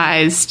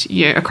baptised,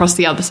 across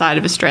the other side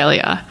of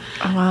Australia.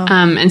 Oh, wow.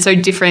 And so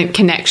different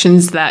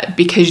connections that,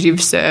 because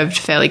you've served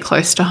fairly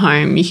close to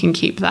home, you can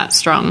keep that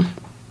strong.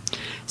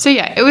 So,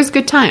 yeah, it was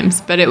good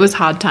times, but it was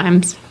hard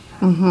times.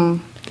 Mm-hmm.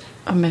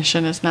 A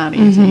mission is not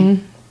easy.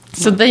 Mm-hmm.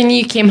 So then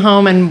you came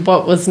home, and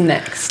what was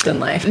next in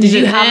life? Did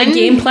you have a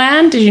game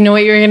plan? Did you know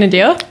what you were going to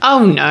do?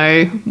 Oh,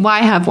 no.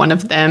 Why have one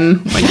of them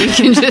when you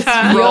can just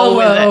roll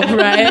with it?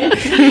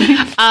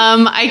 Right?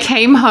 I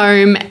came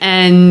home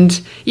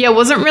and,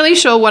 wasn't really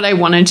sure what I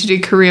wanted to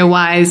do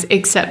career-wise,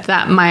 except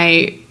that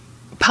my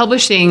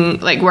publishing,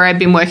 like where I'd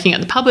been working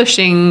at the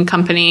publishing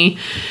company,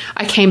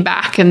 I came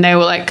back and they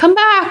were like, come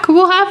back,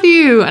 we'll have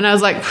you. And I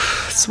was like,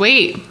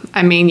 sweet.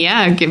 I mean,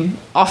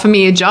 offer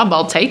me a job,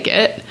 I'll take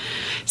it.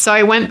 So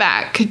I went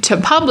back to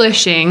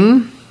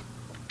publishing.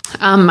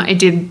 I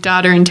did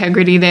data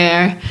integrity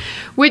there,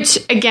 which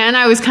again,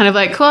 I was kind of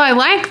like, I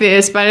like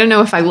this, but I don't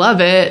know if I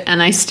love it.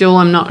 And I still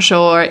am not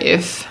sure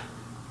if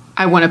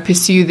I want to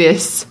pursue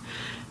this,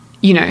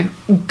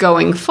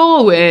 going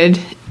forward.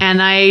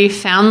 And I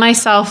found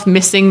myself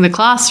missing the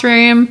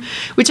classroom,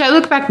 which I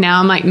look back now,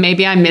 I'm like,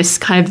 maybe I miss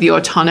kind of the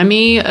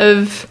autonomy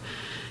of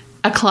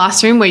a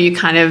classroom where you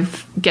kind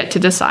of get to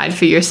decide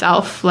for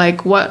yourself,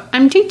 like what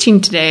I'm teaching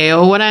today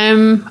or what I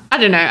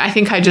don't know. I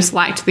think I just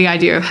liked the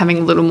idea of having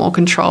a little more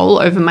control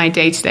over my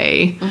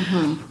day-to-day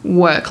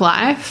work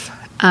life.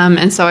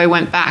 And so I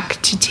went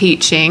back to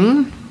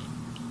teaching,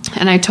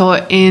 and I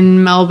taught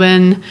in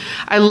Melbourne.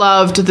 I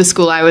loved the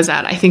school I was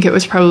at. I think it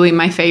was probably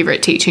my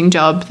favorite teaching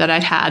job that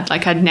I'd had.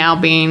 Like, I'd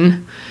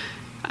been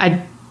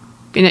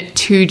at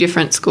 2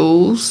 different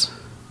schools.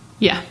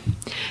 Yeah.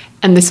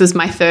 And this was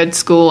my 3rd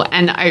school,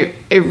 and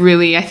it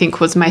really, I think,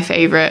 was my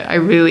favorite. I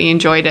really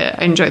enjoyed it.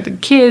 I enjoyed the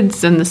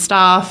kids and the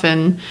staff,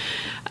 and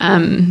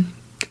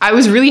I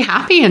was really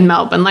happy in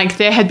Melbourne. Like,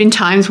 there had been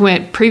times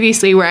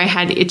previously where I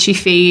had itchy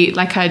feet,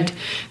 like I'd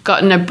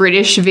gotten a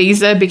British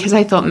visa because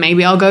I thought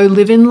maybe I'll go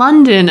live in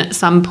London at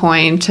some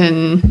point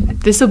and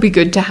this will be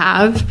good to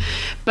have.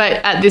 But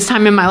at this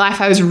time in my life,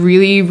 I was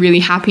really, really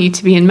happy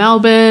to be in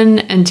Melbourne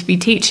and to be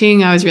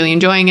teaching. I was really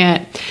enjoying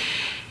it.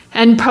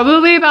 And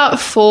probably about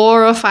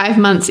 4 or 5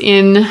 months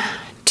in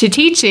to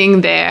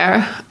teaching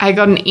there, I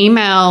got an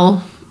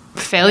email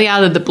fairly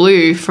out of the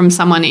blue from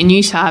someone in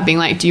Utah being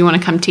like, do you want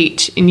to come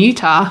teach in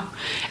Utah?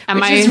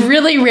 Which is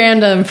really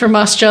random, from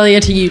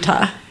Australia to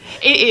Utah.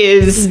 It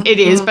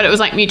is, but it was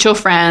like mutual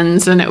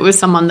friends, and it was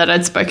someone that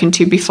I'd spoken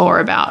to before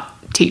about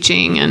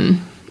teaching, and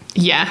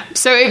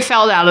so it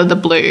fell out of the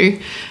blue.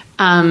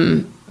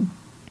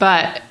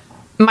 But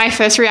my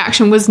first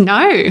reaction was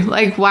no.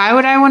 Like, why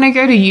would I want to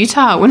go to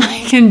Utah when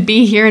I can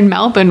be here in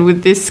Melbourne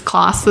with this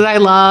class that I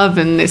love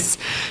and this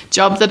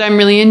job that I'm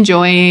really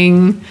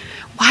enjoying?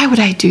 Why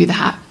would I do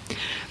that?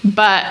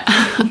 But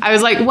I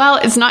was like, well,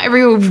 it's not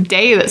every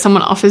day that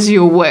someone offers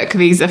you a work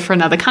visa for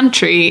another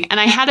country. And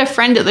I had a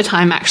friend at the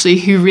time, actually,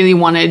 who really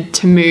wanted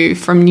to move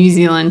from New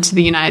Zealand to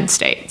the United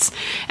States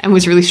and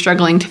was really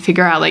struggling to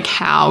figure out, like,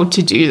 how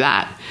to do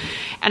that.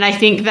 And I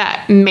think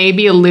that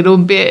maybe a little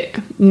bit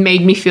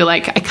made me feel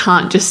like I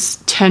can't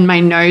just turn my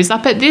nose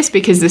up at this,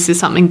 because this is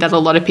something that a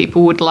lot of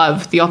people would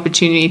love the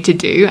opportunity to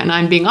do, and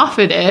I'm being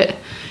offered it.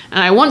 And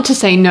I want to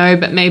say no,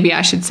 but maybe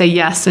I should say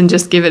yes and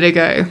just give it a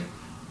go,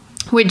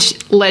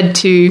 which led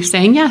to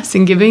saying yes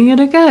and giving it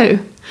a go.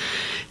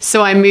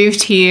 So I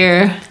moved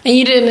here. And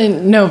you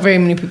didn't know very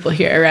many people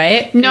here,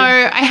 right? No,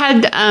 I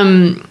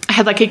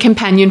had like a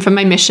companion from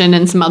my mission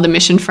and some other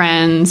mission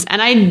friends,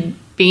 and I'd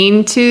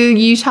been to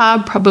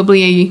Utah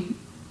probably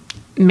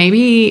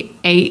maybe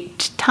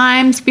 8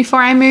 times before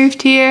I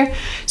moved here.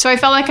 So I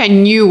felt like I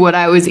knew what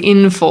I was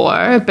in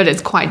for, but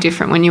it's quite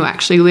different when you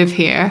actually live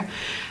here.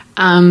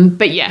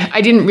 But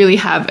I didn't really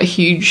have a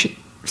huge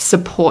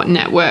support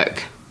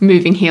network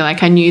moving here.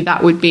 Like, I knew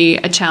that would be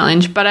a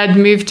challenge, but I'd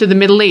moved to the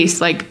Middle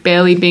East, like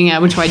barely being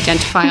able to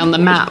identify on the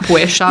map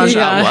where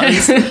Sharjah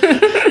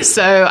was.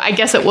 So I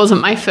guess it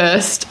wasn't my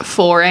first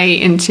foray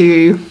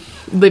into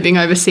living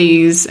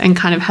overseas and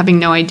kind of having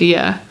no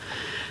idea.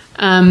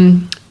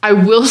 I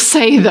will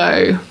say,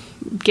 though,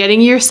 getting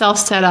yourself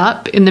set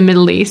up in the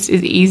Middle East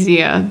is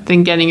easier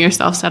than getting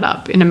yourself set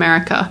up in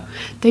America.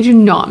 They do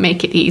not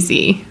make it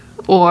easy.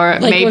 Or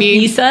like maybe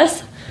with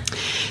visas?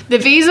 The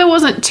visa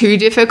wasn't too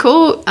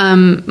difficult.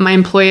 My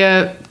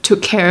employer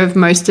took care of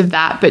most of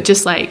that, but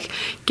just like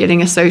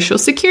getting a social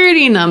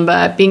security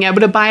number, being able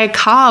to buy a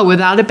car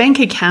without a bank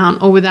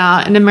account or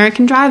without an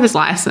American driver's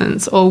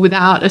license or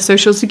without a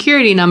social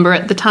security number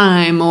at the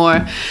time,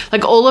 or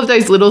like all of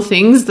those little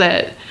things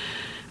that,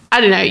 I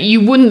don't know,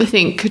 you wouldn't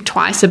think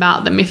twice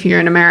about them if you're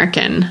an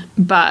American,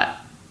 but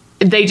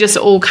they just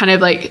all kind of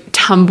like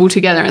tumble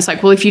together. It's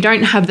like, well, if you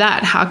don't have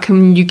that, how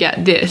can you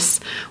get this?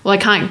 Well, I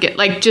can't get,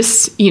 like,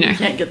 just,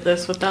 Can't get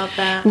this without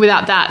that.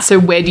 Without that. So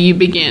where do you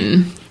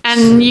begin?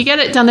 And you get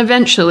it done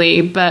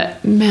eventually,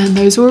 but man,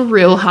 those were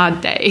real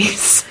hard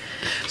days.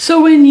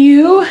 So when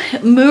you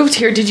moved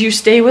here, did you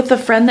stay with the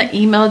friend that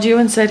emailed you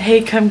and said,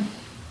 hey, come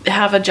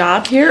have a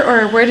job here?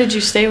 Or where did you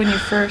stay when you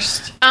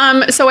first?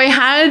 So I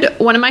had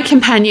one of my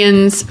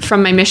companions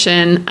from my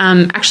mission,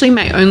 actually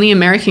my only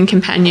American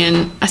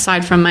companion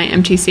aside from my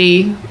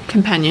MTC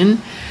companion.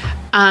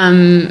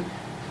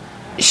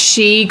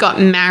 She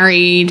got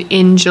married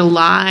in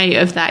July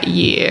of that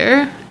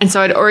year. And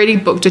so I'd already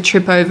booked a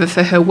trip over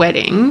for her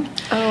wedding.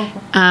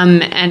 Oh.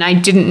 And I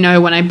didn't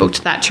know when I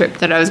booked that trip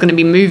that I was going to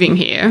be moving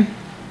here.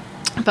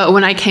 But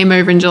when I came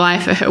over in July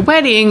for her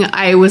wedding,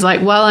 I was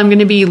like, well, I'm going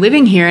to be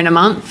living here in a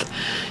month.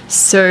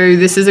 So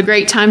this is a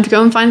great time to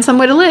go and find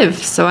somewhere to live.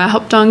 So I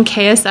hopped on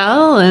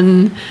KSL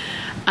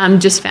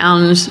and just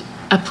found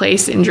a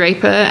place in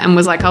Draper and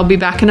was like, I'll be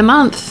back in a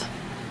month.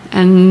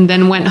 And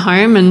then went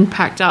home and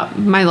packed up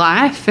my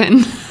life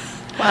and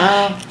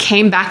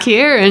came back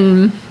here.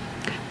 And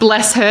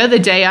bless her, the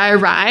day I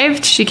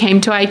arrived, she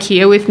came to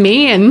IKEA with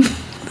me and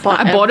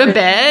I bought a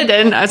bed.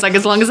 And I was like,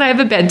 as long as I have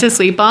a bed to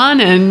sleep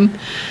on. And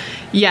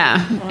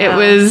it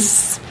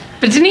was...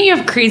 But didn't you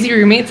have crazy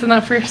roommates in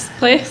that first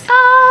place?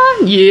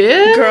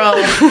 Yeah. Girl,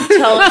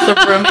 tell us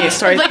the roommate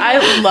stories. Like, I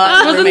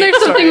love Wasn't there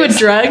something with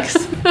drugs?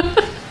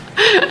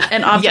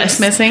 And objects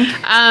missing?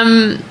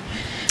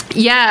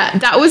 Yeah,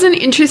 that was an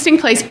interesting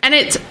place. And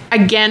it's,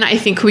 again, I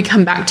think we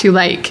come back to,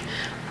 like,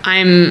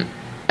 I'm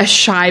a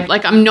shy...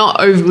 Like, I'm not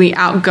overly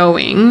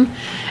outgoing.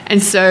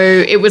 And so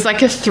it was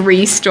like a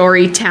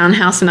 3-story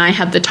townhouse and I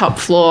had the top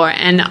floor.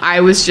 And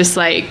I was just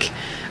like...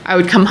 I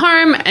would come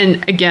home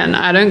and, again,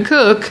 I don't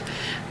cook.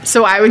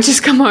 So I would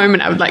just come home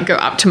and I would, like, go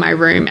up to my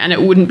room. And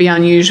it wouldn't be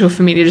unusual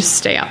for me to just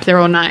stay up there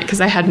all night because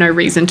I had no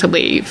reason to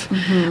leave.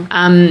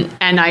 Mm-hmm.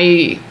 And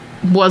I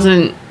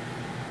wasn't...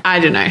 I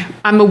don't know.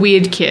 I'm a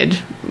weird kid.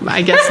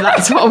 I guess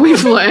that's what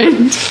we've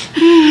learned.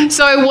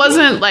 So I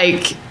wasn't,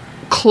 like,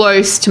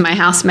 close to my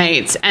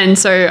housemates. And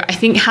so I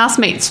think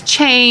housemates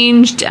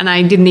changed and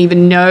I didn't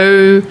even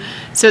know.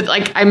 So,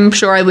 like, I'm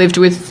sure I lived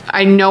with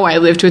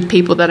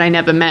people that I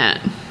never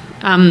met.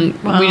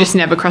 We just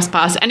never crossed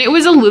paths. And it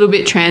was a little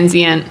bit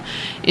transient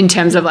in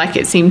terms of, like,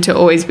 it seemed to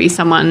always be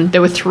someone.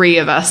 There were 3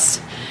 of us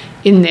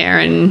in there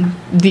and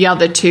the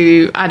other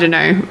 2, I don't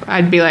know,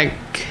 I'd be like,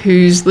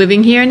 who's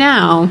living here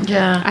now?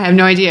 Yeah. I have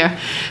no idea.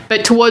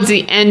 But towards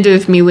the end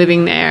of me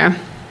living there,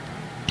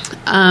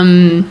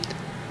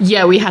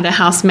 we had a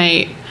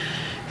housemate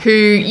who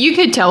you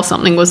could tell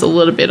something was a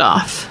little bit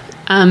off.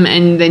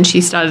 And then she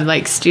started,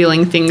 like,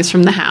 stealing things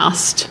from the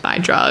house to buy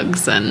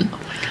drugs. And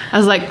I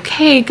was like,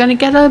 okay, gonna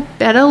get a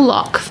better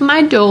lock for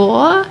my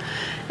door.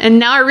 And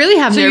now I really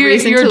have no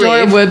reason to leave.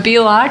 Your door would be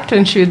locked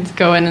and she would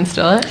go in and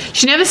steal it?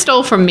 She never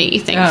stole from me,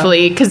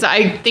 thankfully, because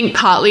I think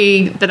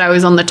partly that I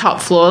was on the top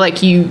floor.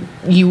 Like, you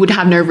would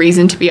have no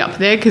reason to be up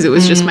there because it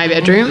was just my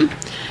bedroom.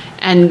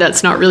 And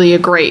that's not really a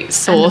great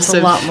source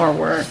of lot more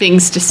work.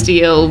 Things to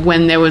steal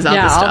when there was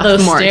other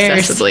stuff more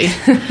accessibly.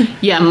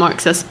 More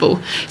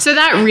accessible. So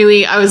that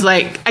really, I was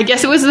like, I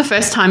guess it was the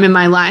first time in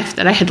my life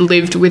that I had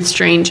lived with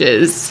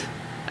strangers,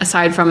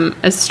 aside from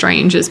as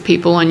strange as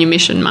people on your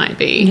mission might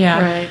be.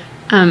 Yeah. Right.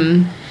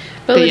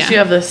 But at least you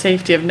have the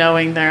safety of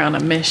knowing they're on a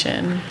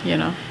mission, you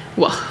know.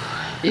 Well,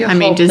 I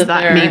mean, does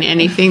that mean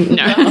anything?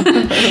 No.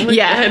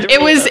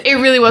 It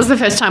really was the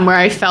first time where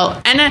I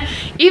felt, and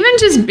even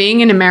just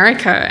being in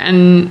America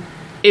and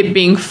it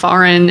being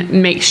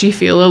foreign makes you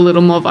feel a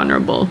little more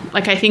vulnerable.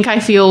 Like, I think I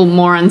feel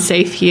more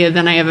unsafe here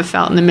than I ever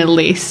felt in the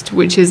Middle East,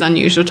 which is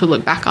unusual to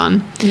look back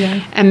on.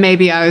 Yeah. And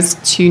maybe I was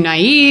too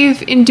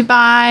naive in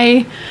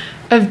Dubai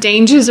of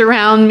dangers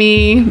around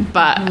me,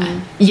 but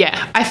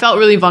I felt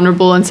really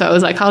vulnerable, and so I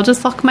was like, I'll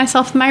just lock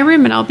myself in my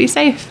room and I'll be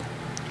safe.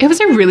 It was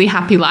a really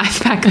happy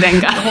life back then,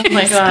 guys. Oh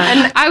my God.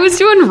 And I was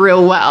doing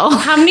real well.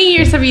 How many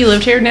years have you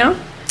lived here now?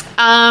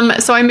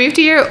 So I moved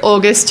here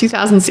August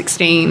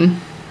 2016,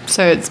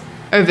 so it's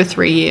over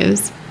 3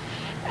 years.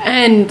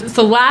 And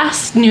so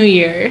last New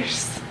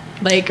Year's,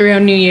 like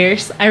around New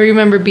Year's, I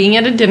remember being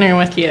at a dinner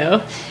with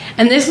you.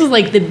 And this was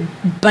like the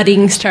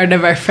budding start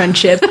of our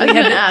friendship. I was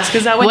going to ask,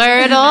 is that what where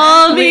it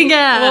all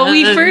began? Well,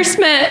 we first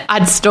met.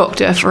 I'd stalked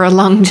her for a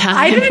long time.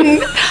 I didn't.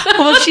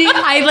 Well,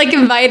 I like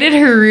invited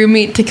her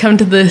roommate to come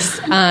to this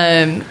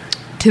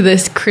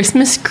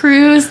Christmas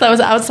cruise that was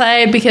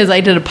outside because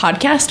I did a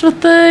podcast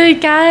with the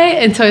guy,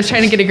 and so I was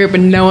trying to get a group,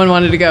 and no one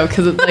wanted to go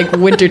because it's like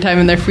wintertime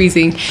and they're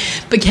freezing.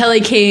 But Kelly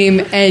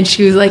came and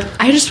she was like,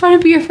 "I just want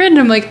to be your friend."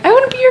 I'm like, "I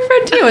want to be your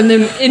friend too." And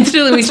then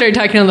instantly we started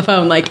talking on the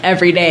phone like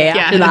every day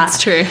after that.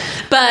 That's true.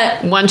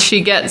 But once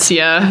she gets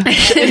you,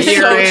 it's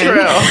so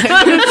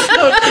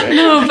true.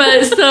 No,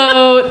 but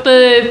so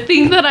the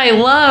thing that I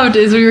loved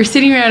is we were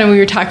sitting around and we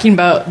were talking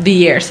about the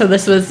year. So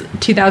this was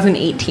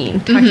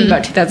 2018, talking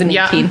about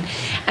 2018. Yeah.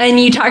 And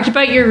you talked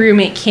about your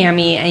roommate,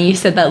 Cammie, and you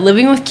said that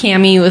living with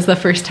Cammie was the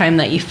first time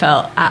that you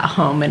felt at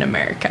home in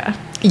America.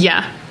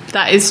 Yeah,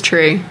 that is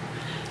true.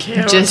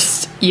 Cute.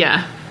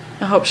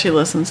 I hope she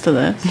listens to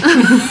this.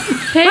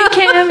 Hey,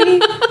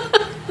 Cammie.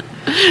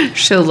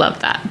 She'll love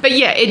that. But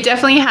yeah, it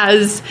definitely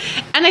has.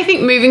 And I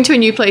think moving to a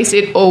new place,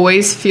 it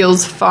always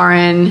feels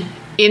foreign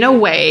in a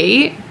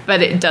way,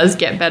 but it does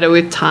get better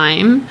with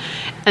time.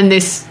 And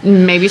this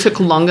maybe took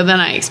longer than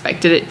I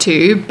expected it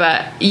to.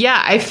 But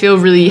yeah, I feel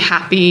really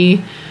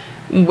happy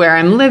where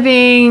I'm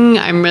living.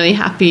 I'm really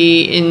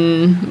happy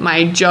in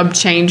my job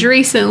change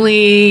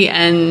recently.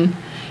 And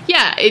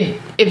yeah,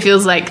 it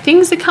feels like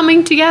things are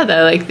coming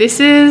together. Like this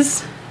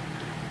is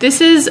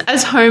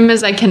as home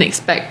as I can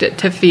expect it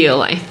to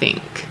feel, I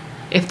think,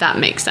 if that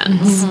makes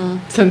sense.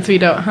 Mm-hmm. Since we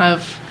don't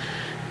have...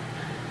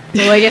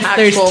 Well, I guess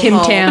there's Tim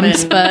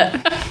Tams, but...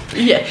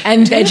 yeah.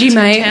 And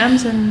Vegemite. Tim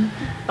Tams in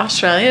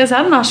Australia? Is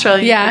that an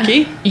Australian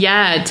cookie?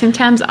 Yeah, Tim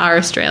Tams are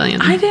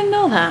Australian. I didn't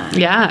know that.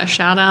 Yeah,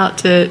 shout out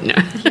to... No.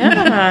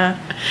 Yeah.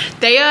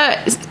 They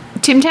are...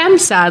 Tim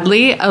Tams,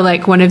 sadly, are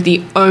like one of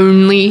the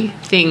only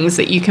things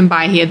that you can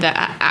buy here that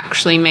are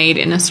actually made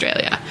in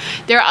Australia.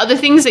 There are other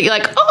things that you're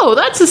like, oh,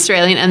 that's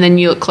Australian, and then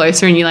you look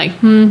closer and you're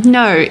like,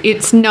 no,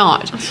 it's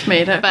not. It's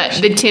made up. But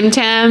the Tim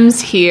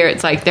Tams here,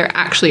 it's like they're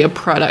actually a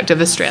product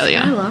of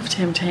Australia. I love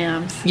Tim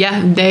Tams.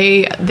 Yeah,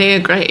 they are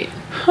great.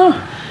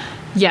 Huh.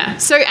 Yeah.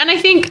 So, and I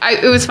think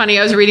it was funny.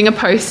 I was reading a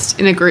post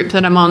in a group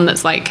that I'm on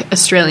that's like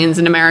Australians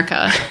in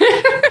America.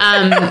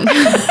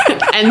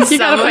 And you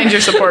gotta find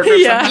your support group.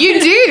 Yeah. You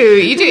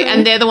do.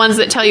 And they're the ones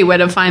that tell you where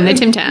to find their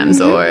Tim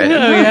Tams or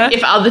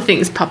if other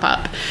things pop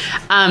up.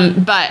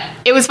 But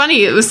it was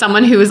funny. It was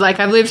someone who was like,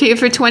 I've lived here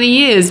for 20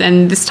 years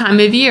and this time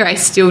of year I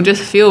still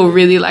just feel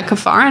really like a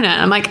foreigner.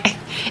 And I'm like,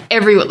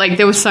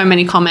 there were so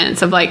many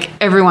comments of like,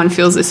 everyone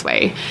feels this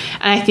way.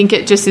 And I think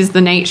it just is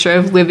the nature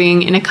of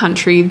living in a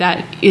country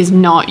that is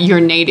not your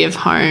native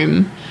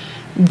home,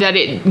 that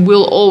it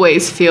will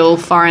always feel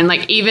foreign.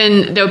 Like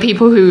even there were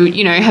people who,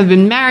 you know, have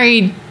been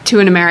married to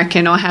an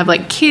American or have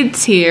like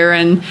kids here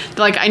and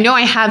like, I know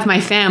I have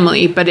my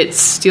family, but it's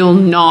still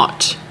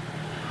not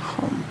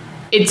home.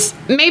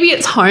 Maybe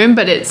it's home,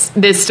 but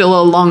there's still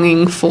a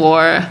longing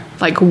for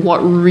like what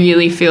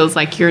really feels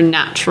like your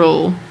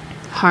natural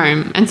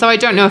home. And so I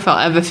don't know if I'll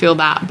ever feel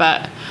that,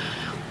 but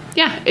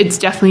yeah, it's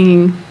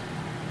definitely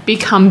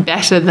become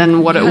better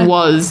than what it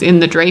was in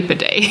the Draper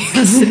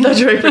days. The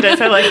Draper days,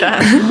 I like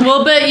that.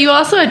 Well, but you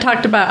also had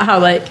talked about how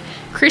like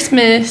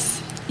Christmas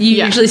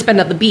you usually spend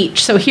at the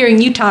beach. So here in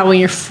Utah when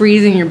you're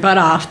freezing your butt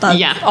off,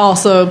 that's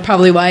also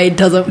probably why it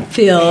doesn't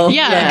feel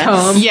like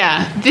home.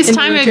 Yeah. This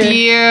time of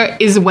year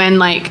is when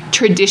like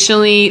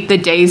traditionally the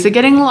days are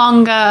getting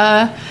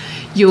longer.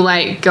 You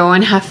like go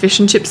and have fish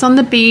and chips on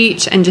the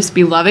beach and just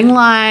be loving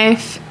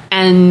life,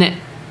 and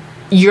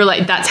you're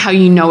like, that's how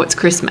you know it's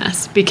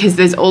Christmas, because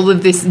there's all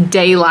of this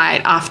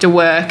daylight after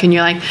work and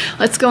you're like,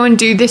 let's go and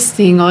do this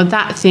thing or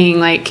that thing.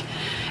 Like,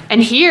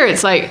 and here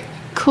it's like,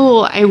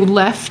 cool, I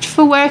left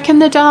for work in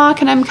the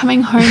dark and I'm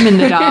coming home in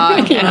the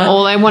dark and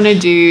all I want to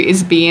do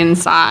is be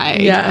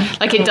inside. Yeah.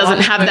 Like it doesn't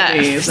have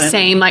that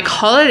same like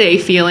holiday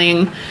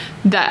feeling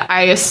that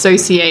I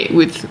associate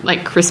with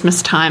like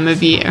Christmas time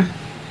of year.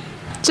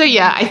 So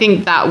yeah, I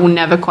think that will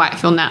never quite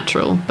feel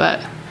natural,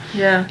 but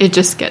yeah, it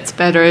just gets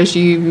better as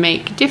you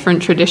make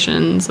different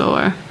traditions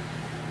or...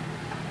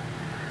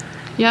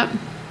 Yep.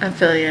 I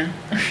feel you.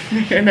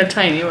 In a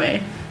tiny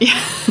way. Yeah.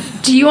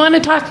 Do you want to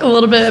talk a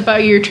little bit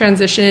about your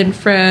transition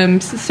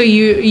from... So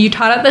you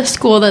taught at the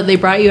school that they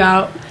brought you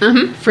out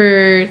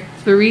for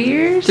 3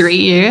 years? 3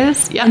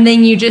 years, yeah. And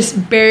then you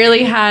just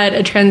barely had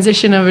a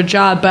transition of a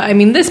job. But, I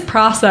mean, this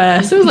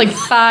process, it was like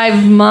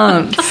 5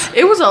 months.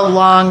 It was a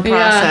long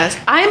process.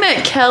 Yeah. I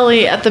met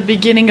Kelly at the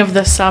beginning of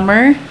the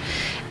summer.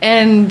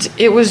 And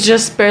it was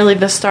just barely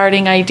the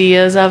starting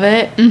ideas of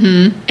it.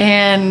 Mm-hmm.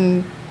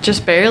 And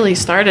just barely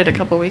started a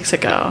couple weeks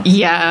ago.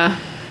 Yeah.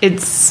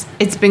 It's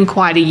been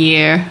quite a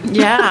year.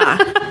 Yeah.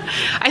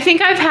 I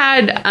think I've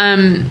had,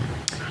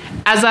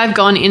 as I've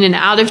gone in and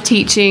out of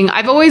teaching,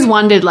 I've always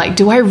wondered, like,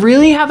 do I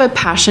really have a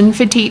passion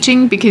for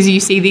teaching? Because you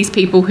see these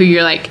people who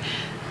you're like,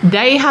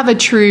 they have a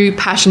true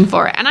passion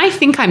for it. And I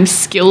think I'm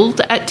skilled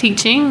at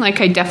teaching.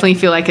 Like, I definitely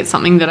feel like it's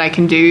something that I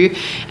can do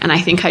and I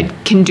think I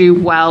can do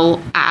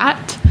well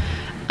at.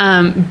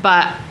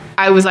 But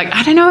I was like,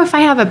 I don't know if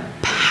I have a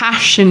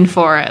passion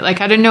for it. Like,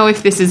 I don't know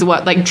if this is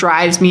what like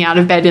drives me out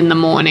of bed in the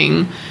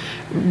morning.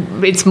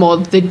 It's more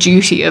the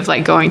duty of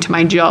like going to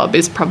my job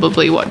is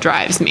probably what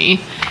drives me.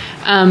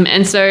 And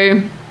I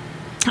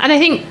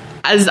think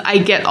as I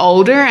get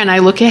older and I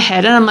look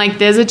ahead and I'm like,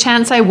 there's a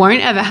chance I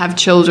won't ever have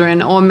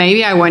children, or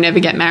maybe I won't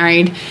ever get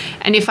married.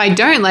 And if I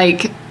don't,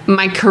 like,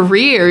 my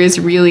career is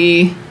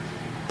really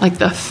like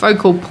the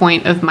focal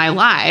point of my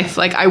life.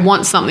 Like, I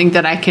want something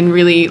that I can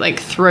really like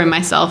throw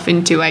myself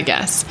into, I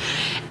guess.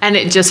 And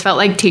it just felt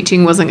like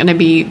teaching wasn't going to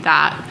be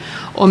that,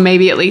 or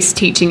maybe at least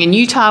teaching in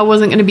Utah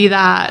wasn't going to be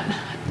that.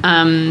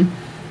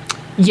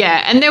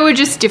 Yeah, and there were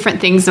just different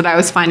things that I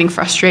was finding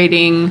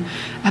frustrating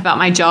about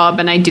my job,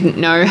 and I didn't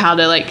know how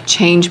to like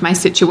change my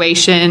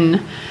situation.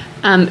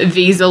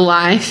 Visa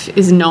life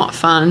is not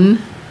fun.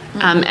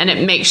 And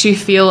it makes you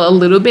feel a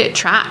little bit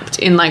trapped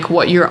in like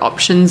what your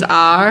options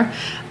are.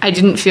 I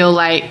didn't feel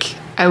like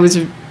I was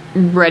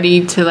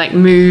ready to like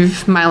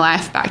move my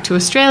life back to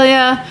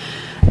Australia.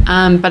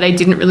 but I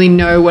didn't really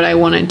know what I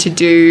wanted to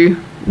do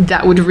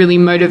that would really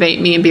motivate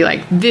me and be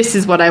like, this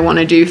is what I want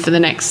to do for the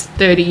next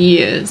 30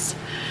 years.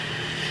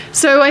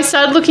 So I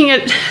started looking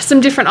at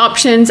some different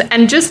options,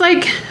 and just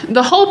like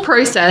the whole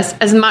process,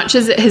 as much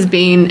as it has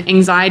been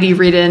anxiety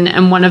ridden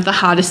and one of the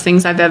hardest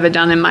things I've ever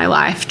done in my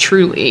life,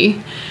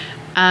 truly,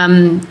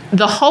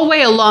 the whole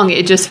way along,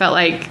 it just felt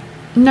like,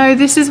 no,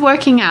 this is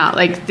working out.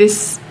 Like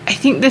this, I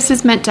think this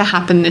is meant to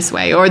happen this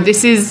way, or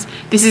this is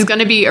going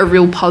to be a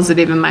real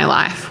positive in my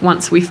life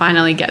once we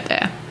finally get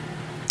there.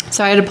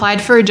 So I had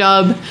applied for a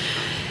job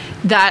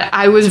that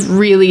I was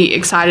really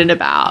excited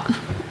about.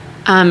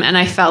 And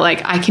I felt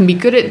like I can be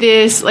good at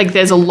this. Like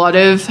there's a lot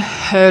of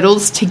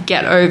hurdles to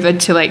get over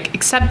to like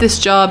accept this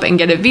job and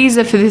get a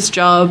visa for this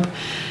job.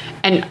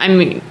 And I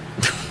mean,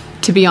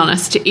 to be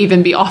honest, to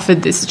even be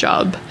offered this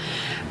job.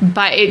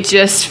 But it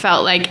just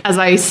felt like as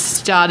I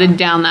started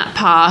down that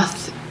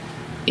path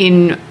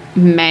in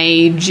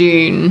May,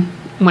 June,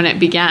 when it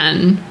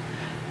began,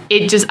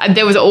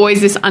 there was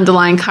always this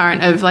underlying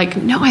current of like,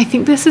 no, I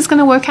think this is going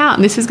to work out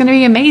and this is going to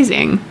be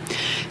amazing.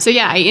 So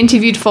yeah, I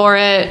interviewed for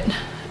it.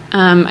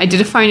 I did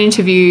a phone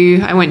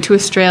interview. I went to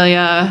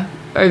Australia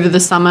over the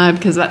summer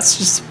because that's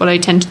just what I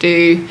tend to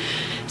do,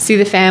 see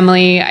the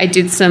family. I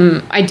did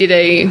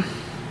a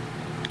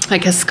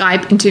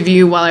Skype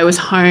interview while I was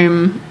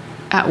home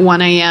at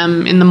 1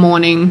 a.m. in the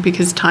morning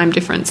because time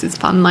difference is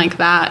fun like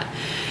that.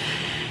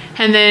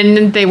 And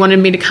then they wanted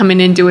me to come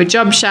in and do a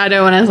job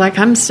shadow, and I was like,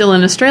 I'm still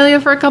in Australia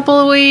for a couple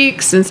of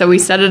weeks. And so we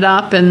set it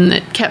up and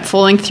it kept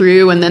falling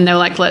through. And then they were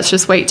like, let's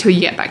just wait till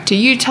you get back to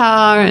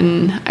Utah.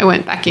 And I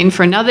went back in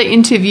for another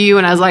interview,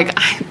 and I was like,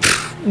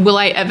 will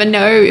I ever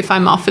know if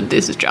I'm offered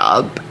this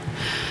job?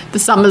 The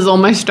summer's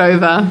almost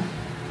over.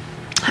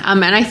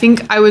 And I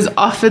think I was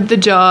offered the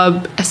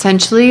job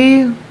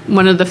essentially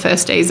one of the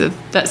first days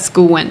that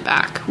school went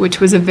back,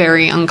 which was a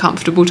very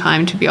uncomfortable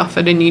time to be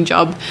offered a new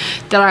job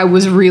that I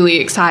was really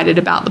excited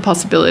about the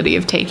possibility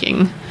of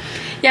taking.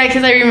 Yeah,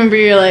 because I remember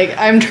you're like,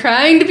 I'm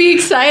trying to be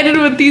excited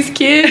with these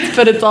kids,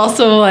 but it's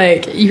also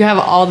like you have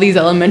all these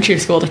elementary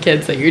school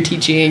kids that you're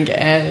teaching.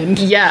 And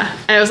yeah,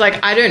 and I was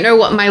like, I don't know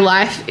what my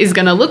life is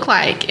going to look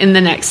like in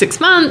the next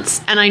 6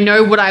 months. And I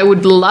know what I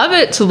would love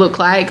it to look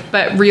like,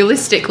 but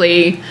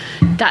realistically,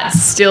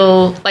 that's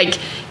still like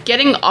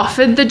getting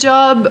offered the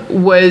job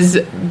was...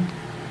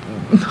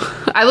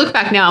 I look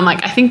back now, I'm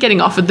like, I think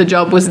getting offered the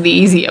job was the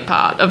easier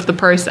part of the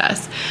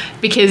process,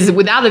 because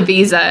without a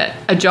visa,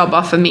 a job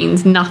offer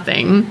means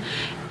nothing.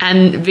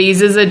 And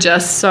visas are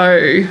just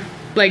so,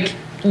 like,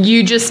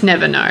 you just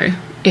never know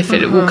if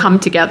it will come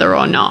together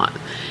or not.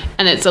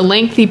 And it's a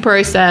lengthy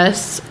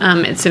process.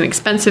 It's an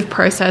expensive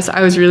process.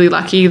 I was really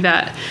lucky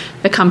that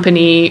the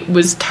company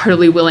was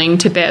totally willing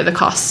to bear the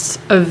costs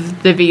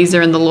of the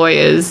visa and the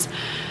lawyers,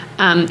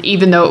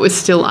 even though it was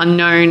still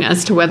unknown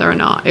as to whether or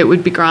not it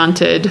would be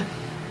granted.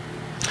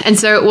 And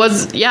so it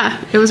was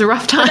a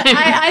rough time.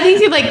 I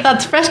think like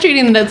that's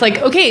frustrating that it's like,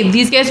 okay,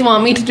 these guys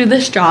want me to do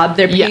this job.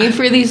 They're paying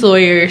for these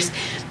lawyers,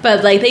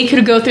 but like they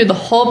could go through the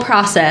whole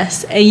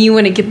process and you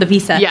wouldn't get the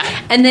visa. Yeah.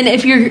 And then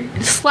if you're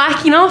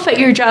slacking off at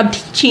your job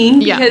teaching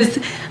because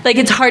like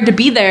it's hard to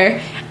be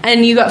there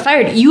and you got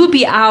fired, you would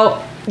be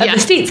out of the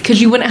States because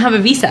you wouldn't have a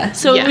visa.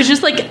 So it was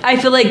just like, I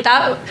feel like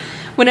that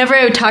whenever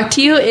I would talk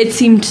to you, it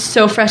seemed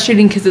so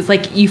frustrating because it's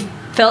like you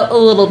felt a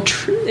little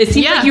it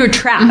seemed like you were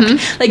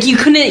trapped. Like you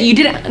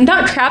didn't,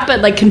 not trapped,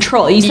 but like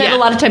control. You said a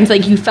lot of times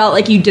like you felt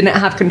like you didn't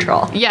have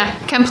control. Yeah,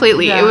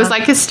 completely. It was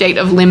like a state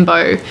of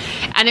limbo,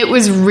 and it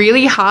was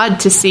really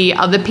hard to see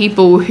other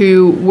people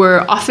who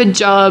were offered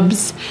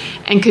jobs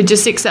and could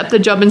just accept the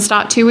job and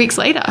start 2 weeks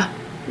later.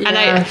 And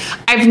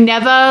I've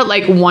never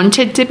like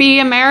wanted to be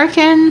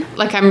American.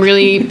 Like I'm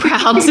really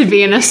proud to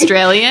be an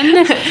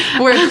Australian.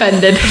 We're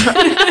offended.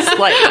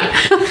 Slightly.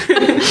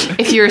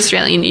 If you're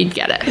Australian, you'd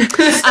get it.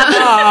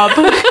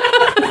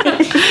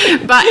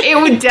 But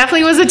it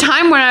definitely was a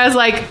time when I was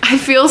like, I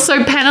feel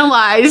so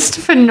penalized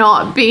for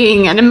not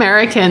being an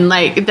American.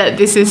 Like that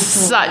this is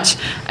such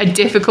a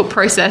difficult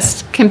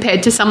process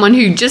compared to someone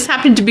who just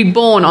happened to be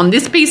born on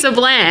this piece of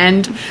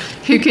land,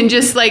 who can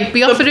just like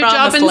be offered a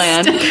job and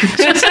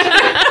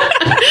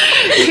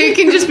who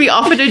can just be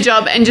offered a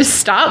job and just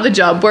start the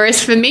job.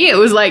 Whereas for me, it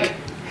was like,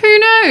 who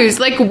knows?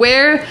 Like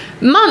we're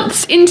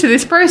months into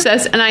this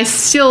process and I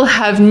still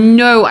have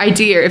no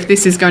idea if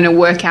this is going to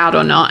work out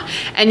or not.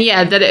 And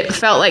that it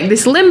felt like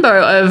this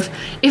limbo of,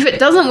 if it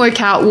doesn't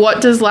work out,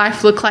 what does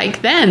life look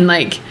like then?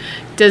 Like,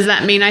 does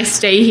that mean I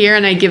stay here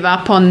and I give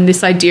up on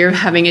this idea of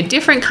having a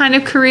different kind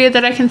of career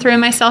that I can throw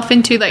myself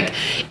into? Like,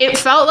 it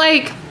felt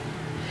like,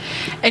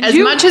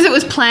 much as it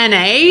was plan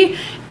A,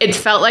 it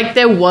felt like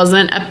there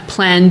wasn't a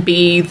plan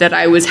B that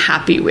I was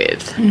happy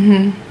with.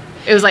 Mm-hmm.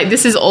 It was like,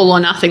 this is all or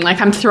nothing.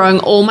 Like, I'm throwing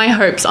all my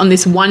hopes on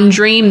this one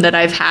dream that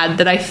I've had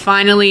that I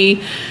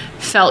finally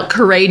felt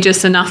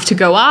courageous enough to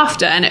go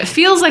after. And it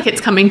feels like it's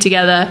coming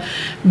together,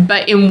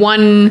 but in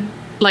one,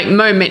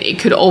 moment, it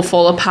could all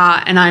fall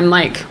apart. And I'm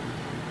like,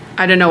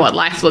 I don't know what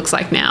life looks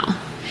like now.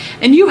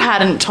 And you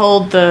hadn't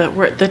told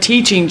the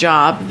teaching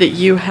job that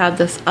you had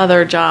this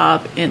other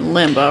job in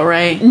limbo,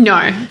 right?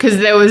 No, because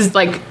there was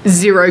like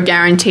zero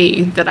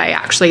guarantee that I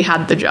actually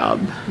had the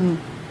job.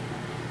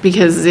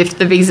 Because if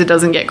the visa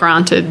doesn't get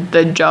granted,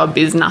 the job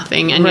is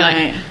nothing, and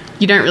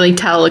you don't really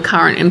tell a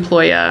current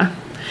employer,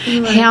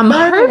 "Hey, I'm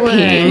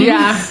hoping."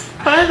 Yeah.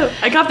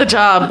 I got the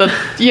job, but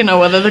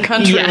whether the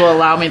country will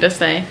allow me to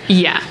stay.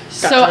 Yeah. Gotcha.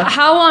 So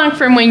how long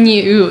from when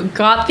you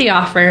got the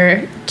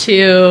offer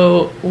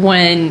to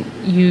when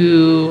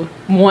you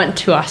went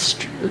to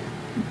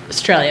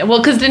Australia? Well,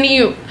 because didn't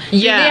you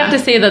have to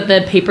say that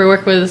the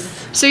paperwork was...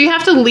 So you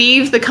have to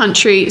leave the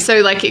country. So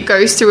like it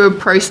goes through a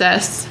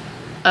process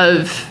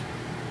of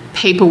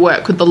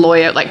paperwork with the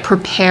lawyer, like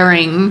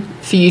preparing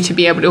for you to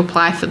be able to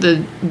apply for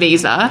the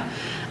visa.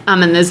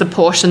 And there's a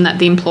portion that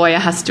the employer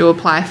has to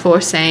apply for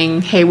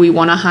saying, hey, we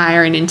want to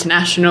hire an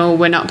international.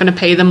 We're not going to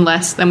pay them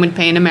less than we'd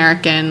pay an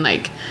American.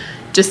 Like,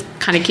 just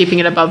kind of keeping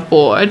it above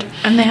board.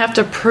 And they have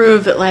to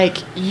prove that, like,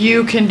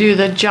 you can do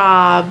the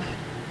job.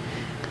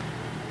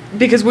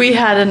 Because we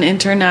had an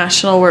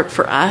international work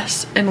for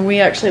us, and we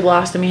actually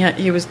lost him.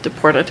 He was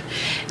deported.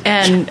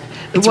 And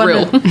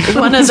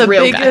one of the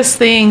biggest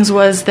things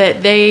was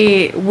that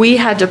we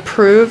had to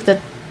prove that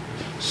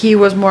he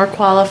was more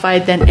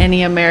qualified than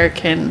any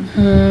American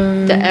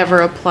that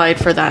ever applied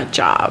for that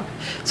job.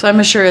 So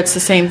I'm sure it's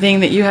the same thing,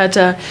 that you had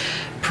to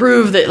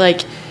prove that,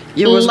 like,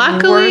 it was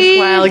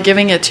worthwhile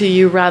giving it to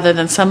you rather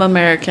than some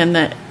American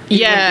that would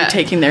be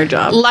taking their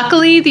job.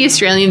 Luckily, the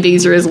Australian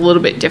visa is a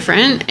little bit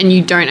different, and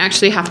you don't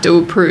actually have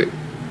to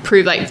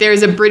prove, like, there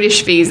is a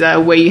British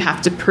visa where you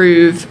have to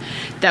prove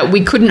that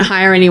we couldn't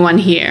hire anyone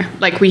here.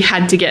 Like, we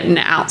had to get an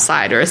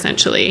outsider,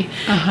 essentially.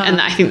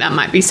 And I think that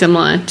might be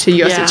similar to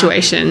your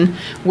situation,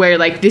 where,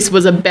 like, this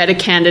was a better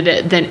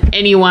candidate than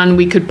anyone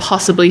we could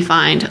possibly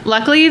find.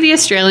 Luckily, the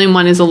Australian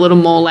one is a little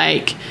more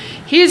like,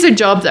 here's a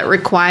job that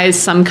requires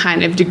some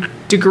kind of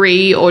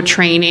degree or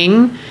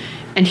training,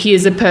 and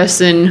here's a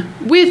person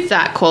with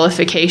that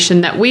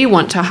qualification that we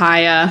want to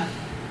hire.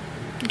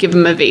 Give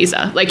them a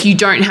visa. Like, you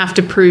don't have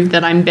to prove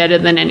that I'm better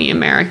than any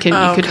American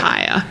you could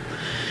hire.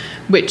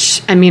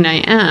 Which, I mean,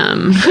 I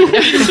am.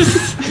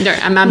 No,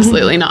 I'm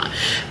absolutely not.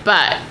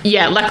 But,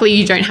 yeah, luckily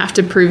you don't have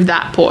to prove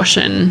that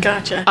portion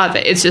of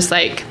it. It's just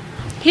like,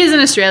 here's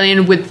an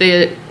Australian with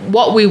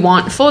what we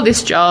want for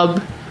this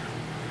job.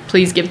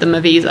 Please give them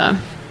a visa.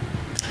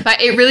 But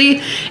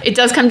it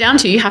does come down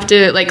to, you have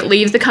to, like,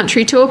 leave the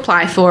country to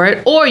apply for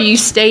it, or you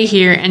stay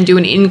here and do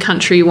an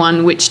in-country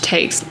one, which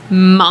takes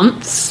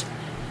months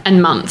and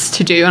months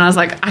to do. And I was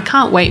like, I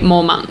can't wait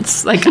more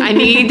months. Like, I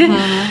need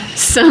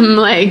some,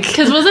 like...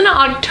 Because wasn't it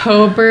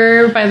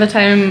October by the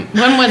time...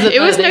 When was it? It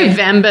was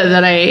November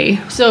that I...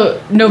 So,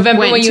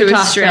 November went when you to went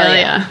to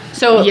Australia.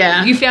 So,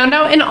 you found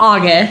out in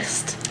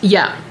August.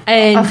 Yeah.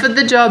 And offered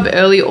the job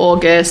early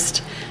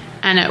August,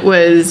 and it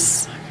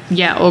was,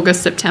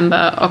 August,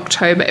 September,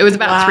 October. It was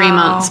about 3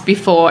 months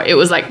before it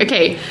was like,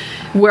 okay,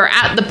 we're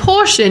at the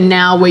portion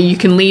now where you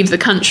can leave the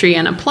country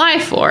and apply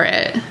for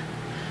it.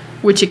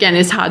 Which, again,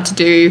 is hard to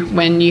do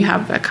when you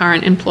have a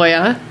current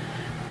employer.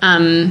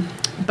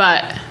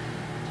 Like,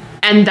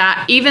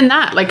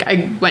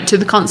 I went to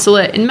the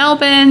consulate in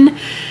Melbourne,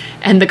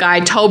 and the guy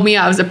told me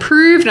I was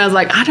approved, and I was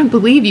like, I don't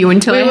believe you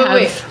until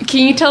Wait.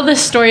 Can you tell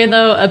this story,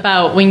 though,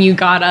 about when you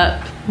got up,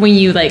 when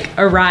you, like,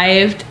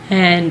 arrived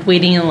and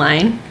waiting in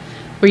line,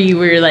 where you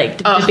were, like,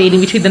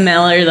 debating between the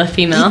male or the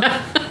female?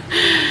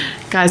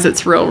 Guys,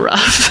 it's real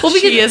rough. Well,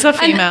 because she is a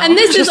female. And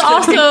this is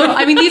also,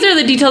 I mean, these are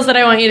the details that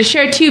I want you to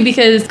share, too,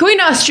 because going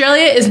to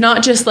Australia is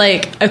not just,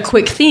 like, a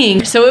quick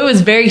thing. So it was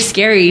very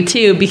scary,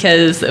 too,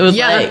 because it was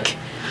like...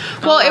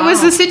 Well, it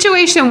was a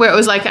situation where it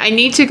was like, I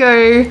need to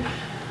go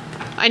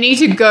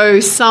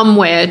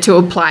somewhere to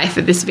apply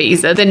for this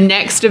visa. The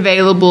next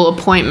available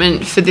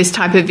appointment for this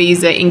type of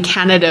visa in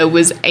Canada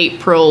was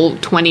April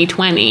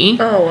 2020.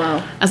 Oh, wow.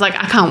 I was like,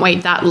 I can't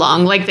wait that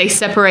long. Like, they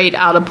separate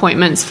out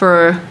appointments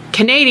for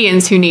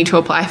Canadians who need to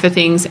apply for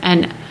things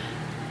and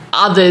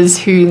others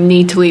who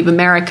need to leave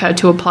America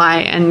to apply,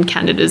 and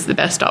Canada's the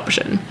best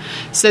option.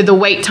 So the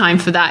wait time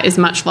for that is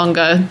much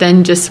longer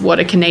than just what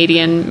a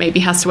Canadian maybe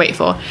has to wait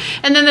for.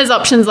 And then there's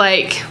options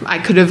like, I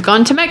could have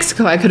gone to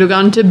Mexico, I could have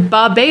gone to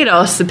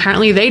Barbados.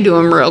 Apparently they do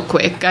them real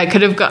quick.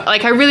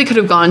 I really could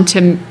have gone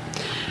to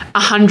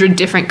 100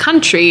 different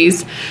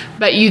countries,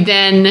 but you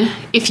then,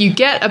 if you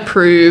get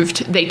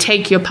approved, they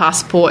take your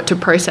passport to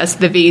process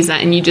the visa,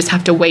 and you just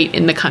have to wait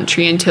in the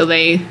country until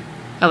they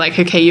are like,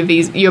 okay,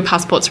 your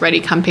passport's ready,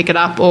 come pick it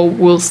up, or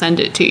we'll send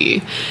it to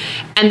you.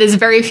 And there's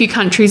very few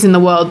countries in the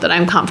world that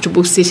I'm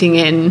comfortable sitting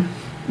in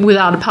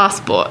without a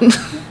passport.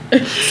 So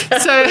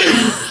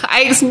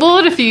I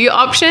explored a few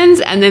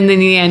options, and then in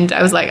the end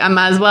I was like, I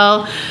might as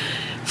well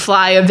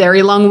fly a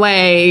very long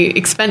way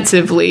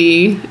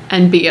expensively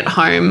and be at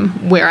home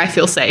where I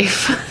feel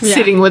safe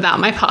sitting without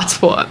my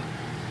passport.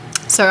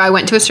 So I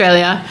went to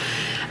Australia.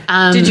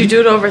 Did you do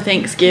it over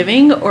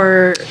Thanksgiving,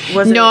 or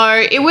was it?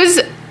 No,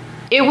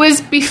 it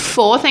was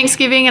before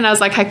Thanksgiving, and I was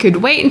like, I could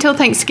wait until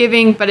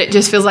Thanksgiving, but it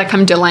just feels like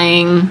I'm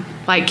delaying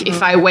Like,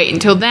 if I wait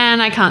until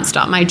then, I can't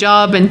start my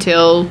job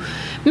until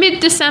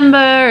mid-December.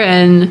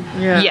 And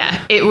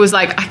it was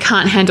like, I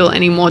can't handle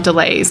any more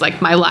delays.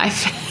 Like, my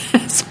life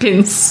has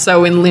been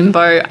so in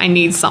limbo. I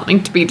need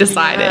something to be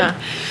decided.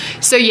 Yeah.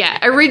 So,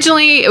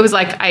 originally it was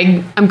like,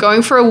 I'm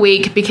going for a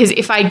week, because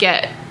if I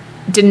get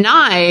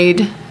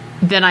denied,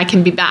 then I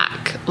can be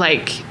back,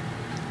 like,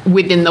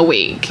 within the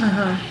week.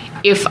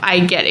 If I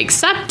get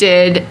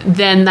accepted,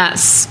 then that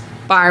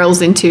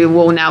spirals into,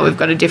 well, now we've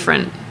got a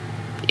different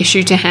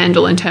issue to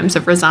handle in terms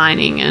of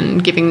resigning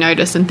and giving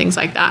notice and things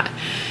like that.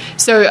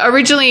 So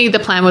originally the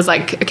plan was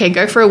like, okay,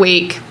 go for a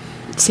week,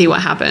 see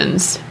what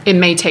happens. It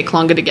may take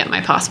longer to get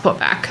my passport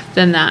back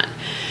than that.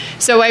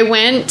 So I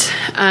went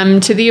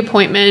to the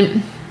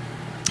appointment.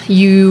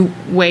 You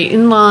wait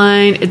in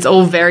line. It's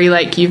all very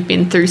like, you've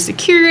been through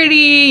security.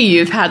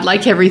 You've had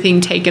like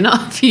everything taken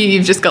off you.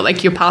 You've just got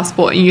like your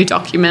passport and your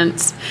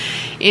documents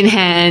in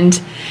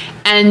hand.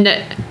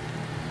 And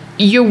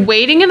you're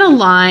waiting in a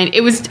line.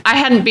 I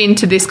hadn't been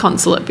to this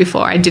consulate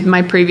before. I did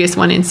my previous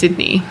one in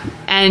Sydney.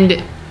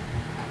 And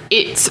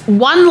it's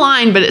one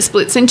line, but it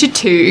splits into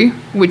two,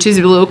 which is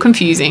a little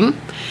confusing,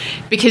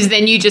 because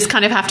then you just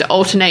kind of have to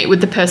alternate with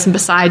the person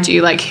beside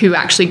you, like who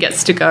actually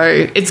gets to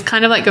go. It's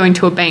kind of like going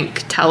to a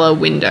bank teller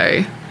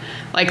window.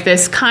 Like,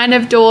 there's kind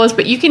of doors,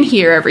 but you can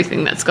hear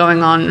everything that's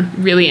going on,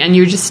 really, and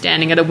you're just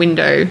standing at a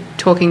window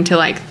talking to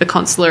like the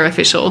consular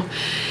official.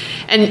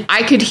 And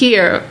I could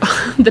hear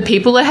the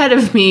people ahead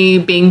of me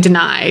being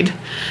denied.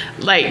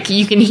 Like,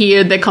 you can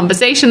hear the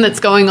conversation that's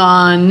going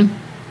on.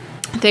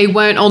 They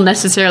weren't all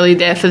necessarily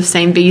there for the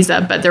same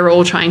visa, but they're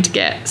all trying to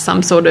get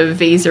some sort of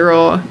visa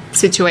or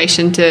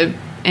situation to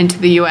enter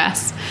the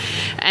US.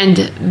 And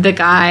the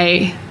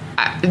guy,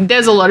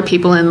 there's a lot of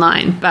people in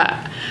line, but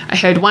I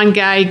heard one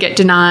guy get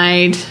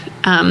denied,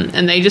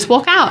 and they just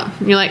walk out.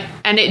 And you're like,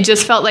 and it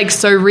just felt like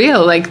so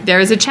real. Like, there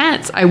is a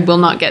chance I will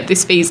not get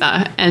this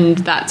visa, and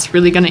that's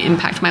really going to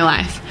impact my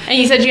life. And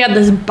you said you had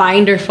this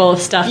binder full of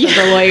stuff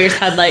that the lawyers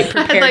had like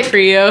prepared for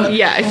you.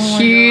 Yeah,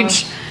 a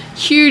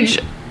huge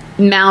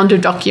mound of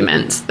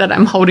documents that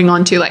I'm holding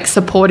on to, like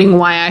supporting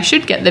why I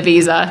should get the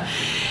visa.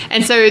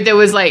 And so there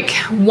was like,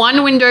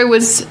 one window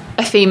was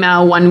a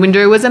female, one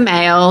window was a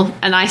male,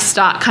 and I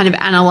start kind of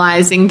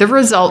analyzing the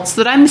results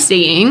that I'm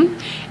seeing.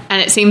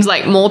 And it seems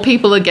like more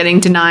people are getting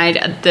denied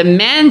at the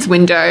man's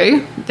window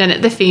than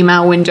at the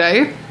female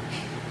window.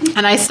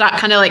 And I start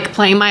kind of like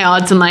playing my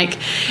odds and like,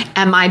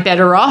 am I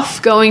better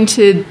off going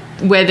to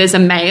where there's a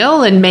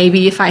male, and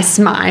maybe if I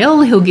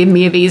smile, he'll give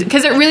me a visa?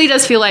 Because it really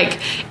does feel like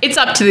it's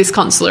up to this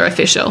consular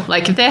official.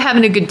 Like, if they're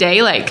having a good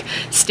day, like,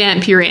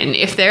 stamp you're in.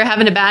 If they're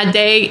having a bad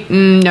day,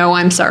 no,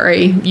 I'm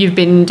sorry, you've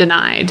been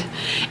denied.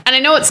 And I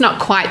know it's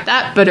not quite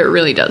that, but it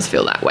really does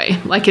feel that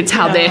way. Like, it's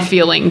how they're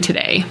feeling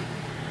today.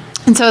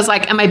 And so I was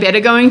like, am I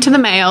better going to the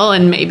male,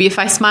 and maybe if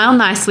I smile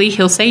nicely,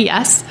 he'll say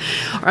yes?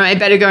 Or am I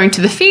better going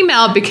to the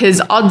female, because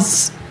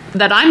odds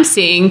that I'm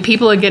seeing,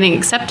 people are getting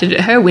accepted at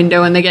her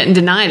window and they're getting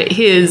denied at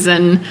his,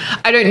 and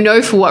I don't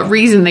know for what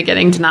reason they're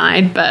getting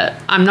denied, but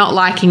I'm not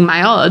liking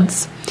my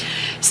odds.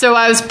 So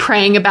I was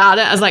praying about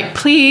it. I was like,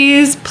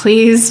 please,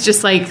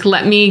 just like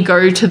let me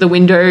go to the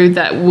window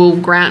that will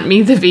grant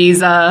me the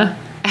visa.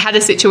 I had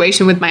a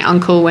situation with my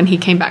uncle when he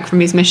came back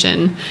from his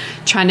mission,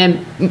 trying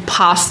to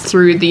pass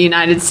through the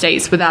United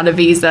States without a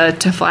visa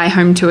to fly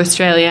home to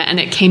Australia,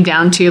 and it came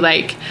down to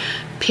like,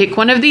 pick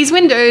one of these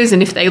windows,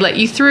 and if they let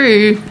you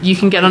through, you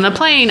can get on a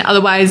plane.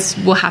 Otherwise,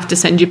 we'll have to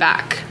send you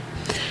back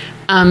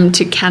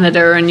to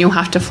Canada, and you'll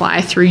have to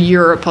fly through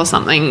Europe or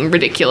something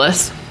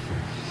ridiculous.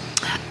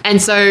 And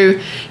so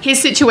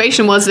his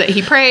situation was that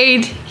he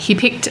prayed, he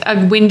picked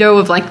a window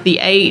of like the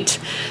 8.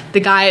 The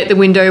guy at the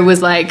window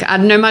was like, I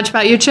don't know much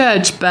about your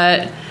church,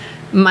 but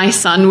my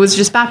son was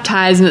just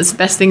baptized and it's the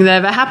best thing that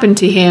ever happened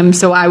to him,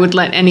 so I would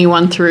let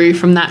anyone through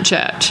from that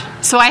church.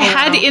 So I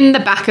had in the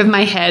back of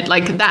my head,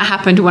 like, that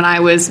happened when I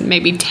was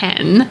maybe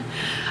 10.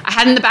 I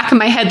had in the back of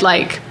my head,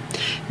 like,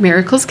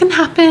 miracles can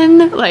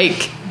happen,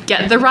 like,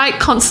 get the right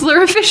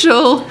consular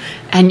official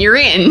and you're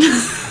in.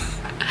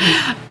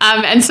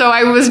 And so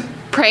I was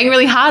praying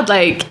really hard,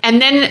 like,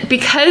 and then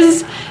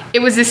because it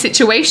was a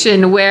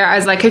situation where I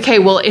was like, okay,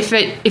 well,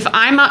 if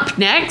I'm up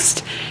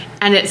next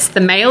and it's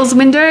the male's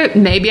window,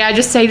 maybe I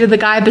just say to the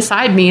guy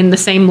beside me in the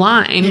same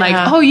line, like,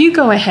 oh, you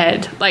go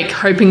ahead, like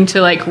hoping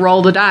to like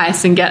roll the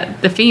dice and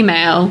get the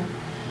female.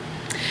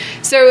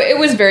 So it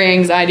was very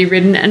anxiety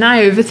ridden, and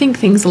I overthink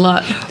things a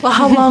lot. Well,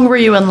 how long were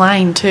you in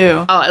line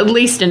too? Oh, at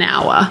least an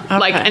hour. Okay.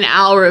 Like an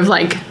hour of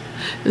like,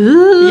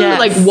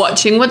 like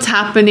watching what's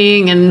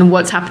happening and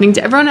what's happening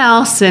to everyone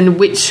else, and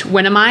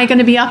when am I going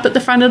to be up at the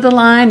front of the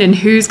line, and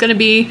who's going to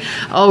be,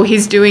 oh,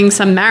 he's doing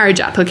some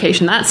marriage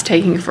application, that's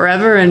taking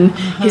forever, and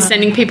he's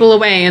sending people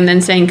away and then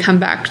saying, come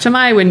back to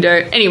my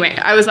window. Anyway,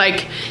 I was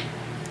like,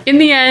 in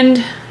the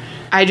end,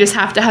 I just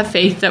have to have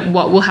faith that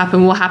what will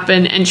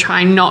happen, and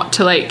try not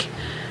to like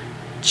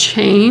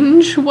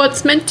change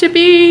what's meant to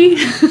be.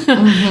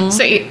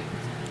 So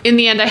in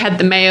the end, I had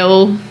the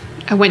mail.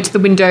 I went to the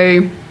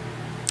window.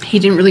 he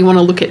didn't really want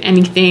to look at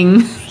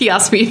anything. He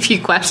asked me a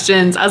few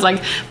questions. I was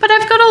like, but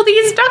I've got all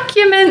these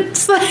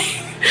documents, like,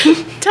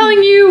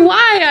 telling you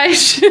why I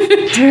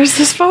should. There's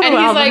this photo and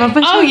he's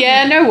album. like, oh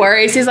yeah, no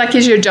worries. He's like,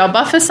 is your job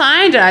offer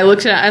signed? And I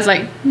looked at it, I was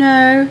like,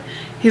 no.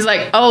 He's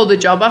like, oh, the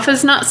job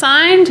offer's not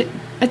signed?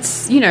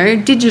 It's,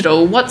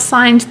 digital. What's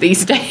signed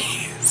these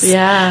days?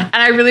 Yeah.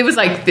 And I really was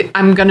like,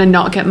 I'm going to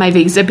not get my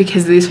visa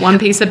because this one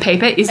piece of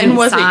paper isn't signed.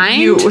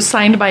 And was it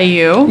signed by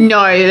you?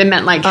 No, it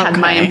meant had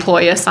my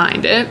employer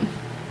signed it.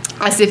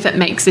 As if it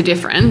makes a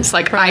difference.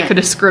 Like, I could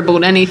have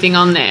scribbled anything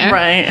on there.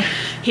 Right.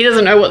 He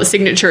doesn't know what the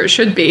signature it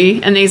should be.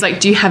 And then he's like,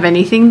 do you have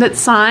anything that's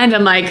signed?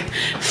 I'm like,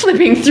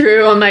 flipping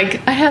through. I'm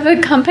like, I have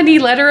a company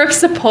letter of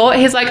support.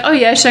 He's like, oh,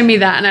 yeah, show me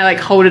that. And I,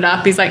 hold it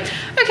up. He's like,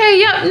 okay,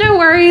 yep, no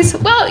worries.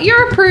 Well,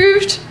 you're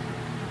approved.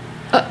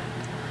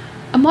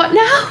 And what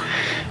now?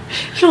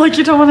 You're like,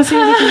 you don't want to see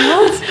anything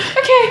else?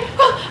 Okay,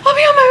 well, I'll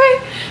be on my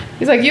way.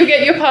 He's like, you'll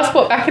get your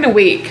passport back in a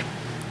week.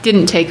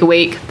 Didn't take a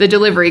week. The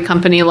delivery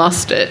company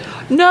lost it.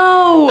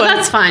 No. But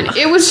that's fine.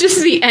 It was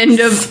just the end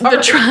of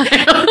the trial.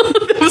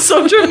 It was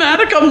so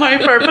dramatic on my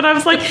part, but I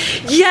was like,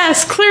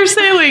 yes, clear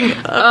sailing.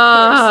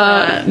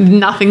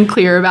 Nothing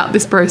clear about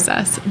this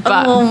process.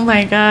 But oh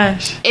my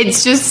gosh.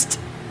 It's just,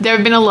 there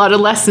have been a lot of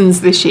lessons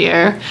this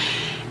year.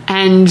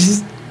 And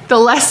the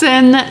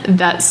lesson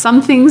that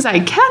some things I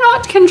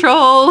cannot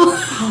control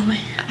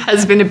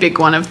has been a big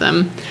one of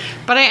them.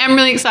 But I am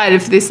really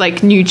excited for this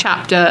new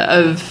chapter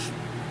of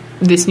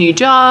this new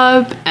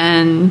job.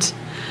 And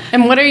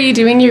what are you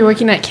doing? You're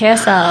working at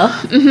KSL.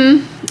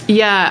 Mm-hmm.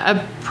 Yeah,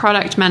 a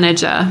product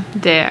manager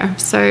there.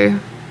 So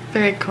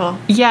very cool.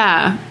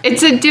 Yeah,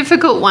 it's a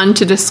difficult one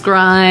to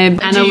describe.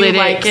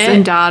 Analytics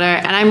and data,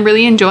 and I'm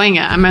really enjoying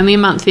it. I'm only a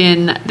month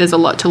in. There's a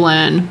lot to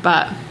learn,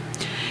 but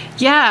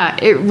yeah,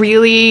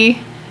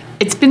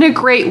 it's been a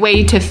great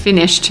way to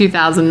finish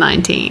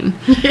 2019.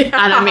 Yeah.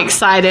 And I'm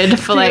excited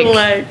for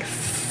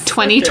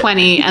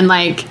 2020 and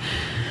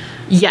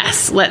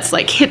yes, let's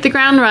hit the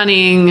ground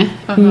running,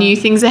 new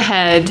things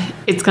ahead.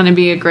 It's going to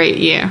be a great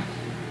year.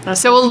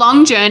 So a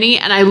long journey,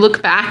 and I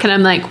look back and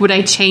I'm like, would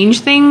I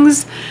change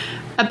things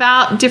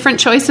about different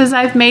choices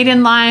I've made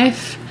in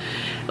life?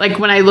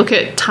 When I look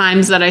at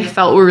times that I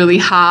felt were really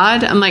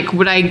hard, I'm like,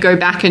 would I go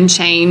back and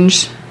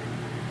change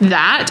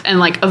that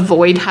and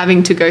avoid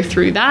having to go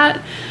through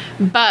that?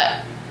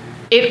 But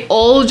it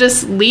all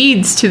just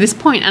leads to this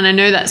point, and I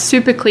know that's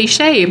super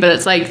cliche, but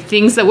it's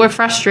things that were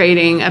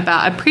frustrating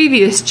about a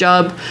previous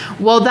job,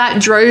 well,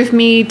 that drove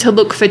me to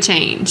look for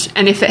change.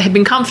 And if it had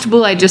been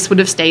comfortable, I just would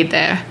have stayed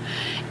there,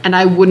 and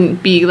I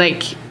wouldn't be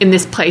in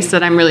this place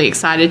that I'm really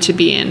excited to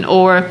be in.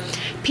 Or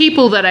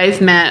people that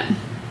I've met,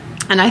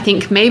 and I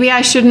think maybe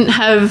I shouldn't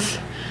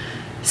have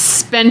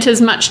spent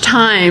as much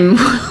time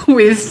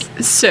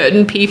with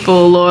certain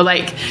people, or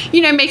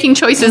making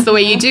choices the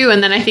way you do.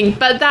 And then I think,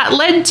 but that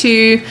led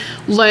to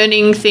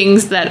learning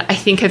things that I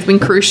think have been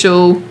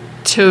crucial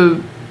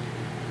to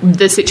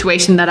the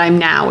situation that I'm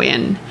now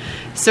in.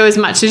 So as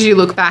much as you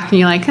look back and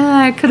you're like,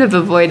 I could have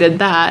avoided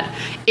that,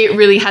 it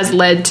really has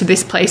led to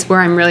this place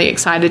where I'm really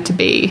excited to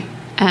be.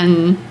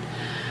 And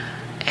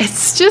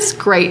it's just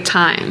great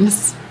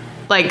times.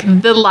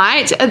 The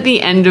light at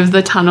the end of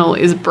the tunnel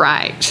is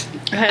bright.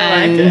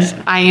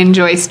 I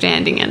enjoy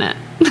standing in it.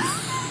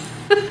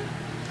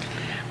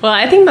 Well,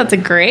 I think that's a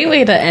great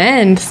way to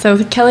end.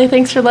 So, Kelly,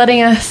 thanks for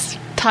letting us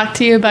talk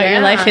to you about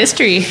your life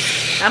history.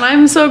 And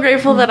I'm so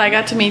grateful that I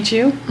got to meet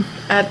you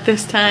at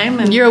this time.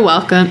 And you're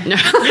welcome. No.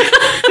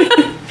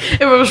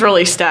 It was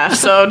really Steph,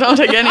 so don't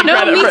take any credit for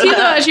that. No, me too,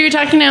 though. As you were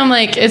talking now, I'm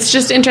like, it's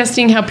just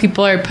interesting how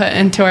people are put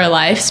into our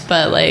lives,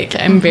 but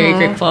I'm very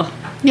grateful.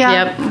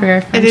 Yeah. For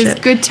our friendship. It is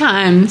good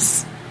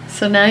times.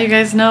 So now you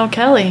guys know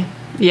Kelly.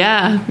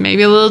 Yeah,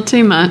 maybe a little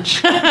too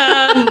much.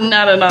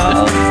 Not at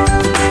all.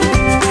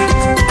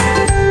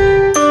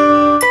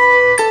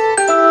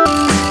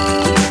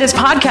 This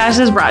podcast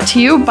is brought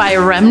to you by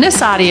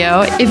Remnus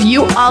Audio. If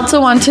you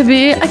also want to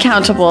be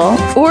accountable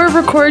or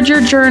record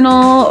your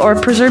journal or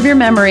preserve your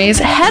memories,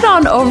 head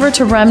on over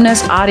to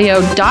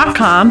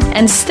remnusaudio.com,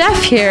 and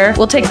Steph here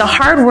will take the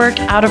hard work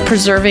out of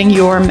preserving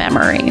your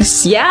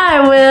memories. Yeah, I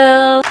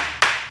will.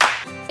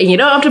 And you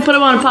don't have to put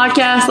them on a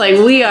podcast like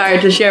we are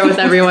to share with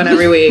everyone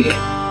every week.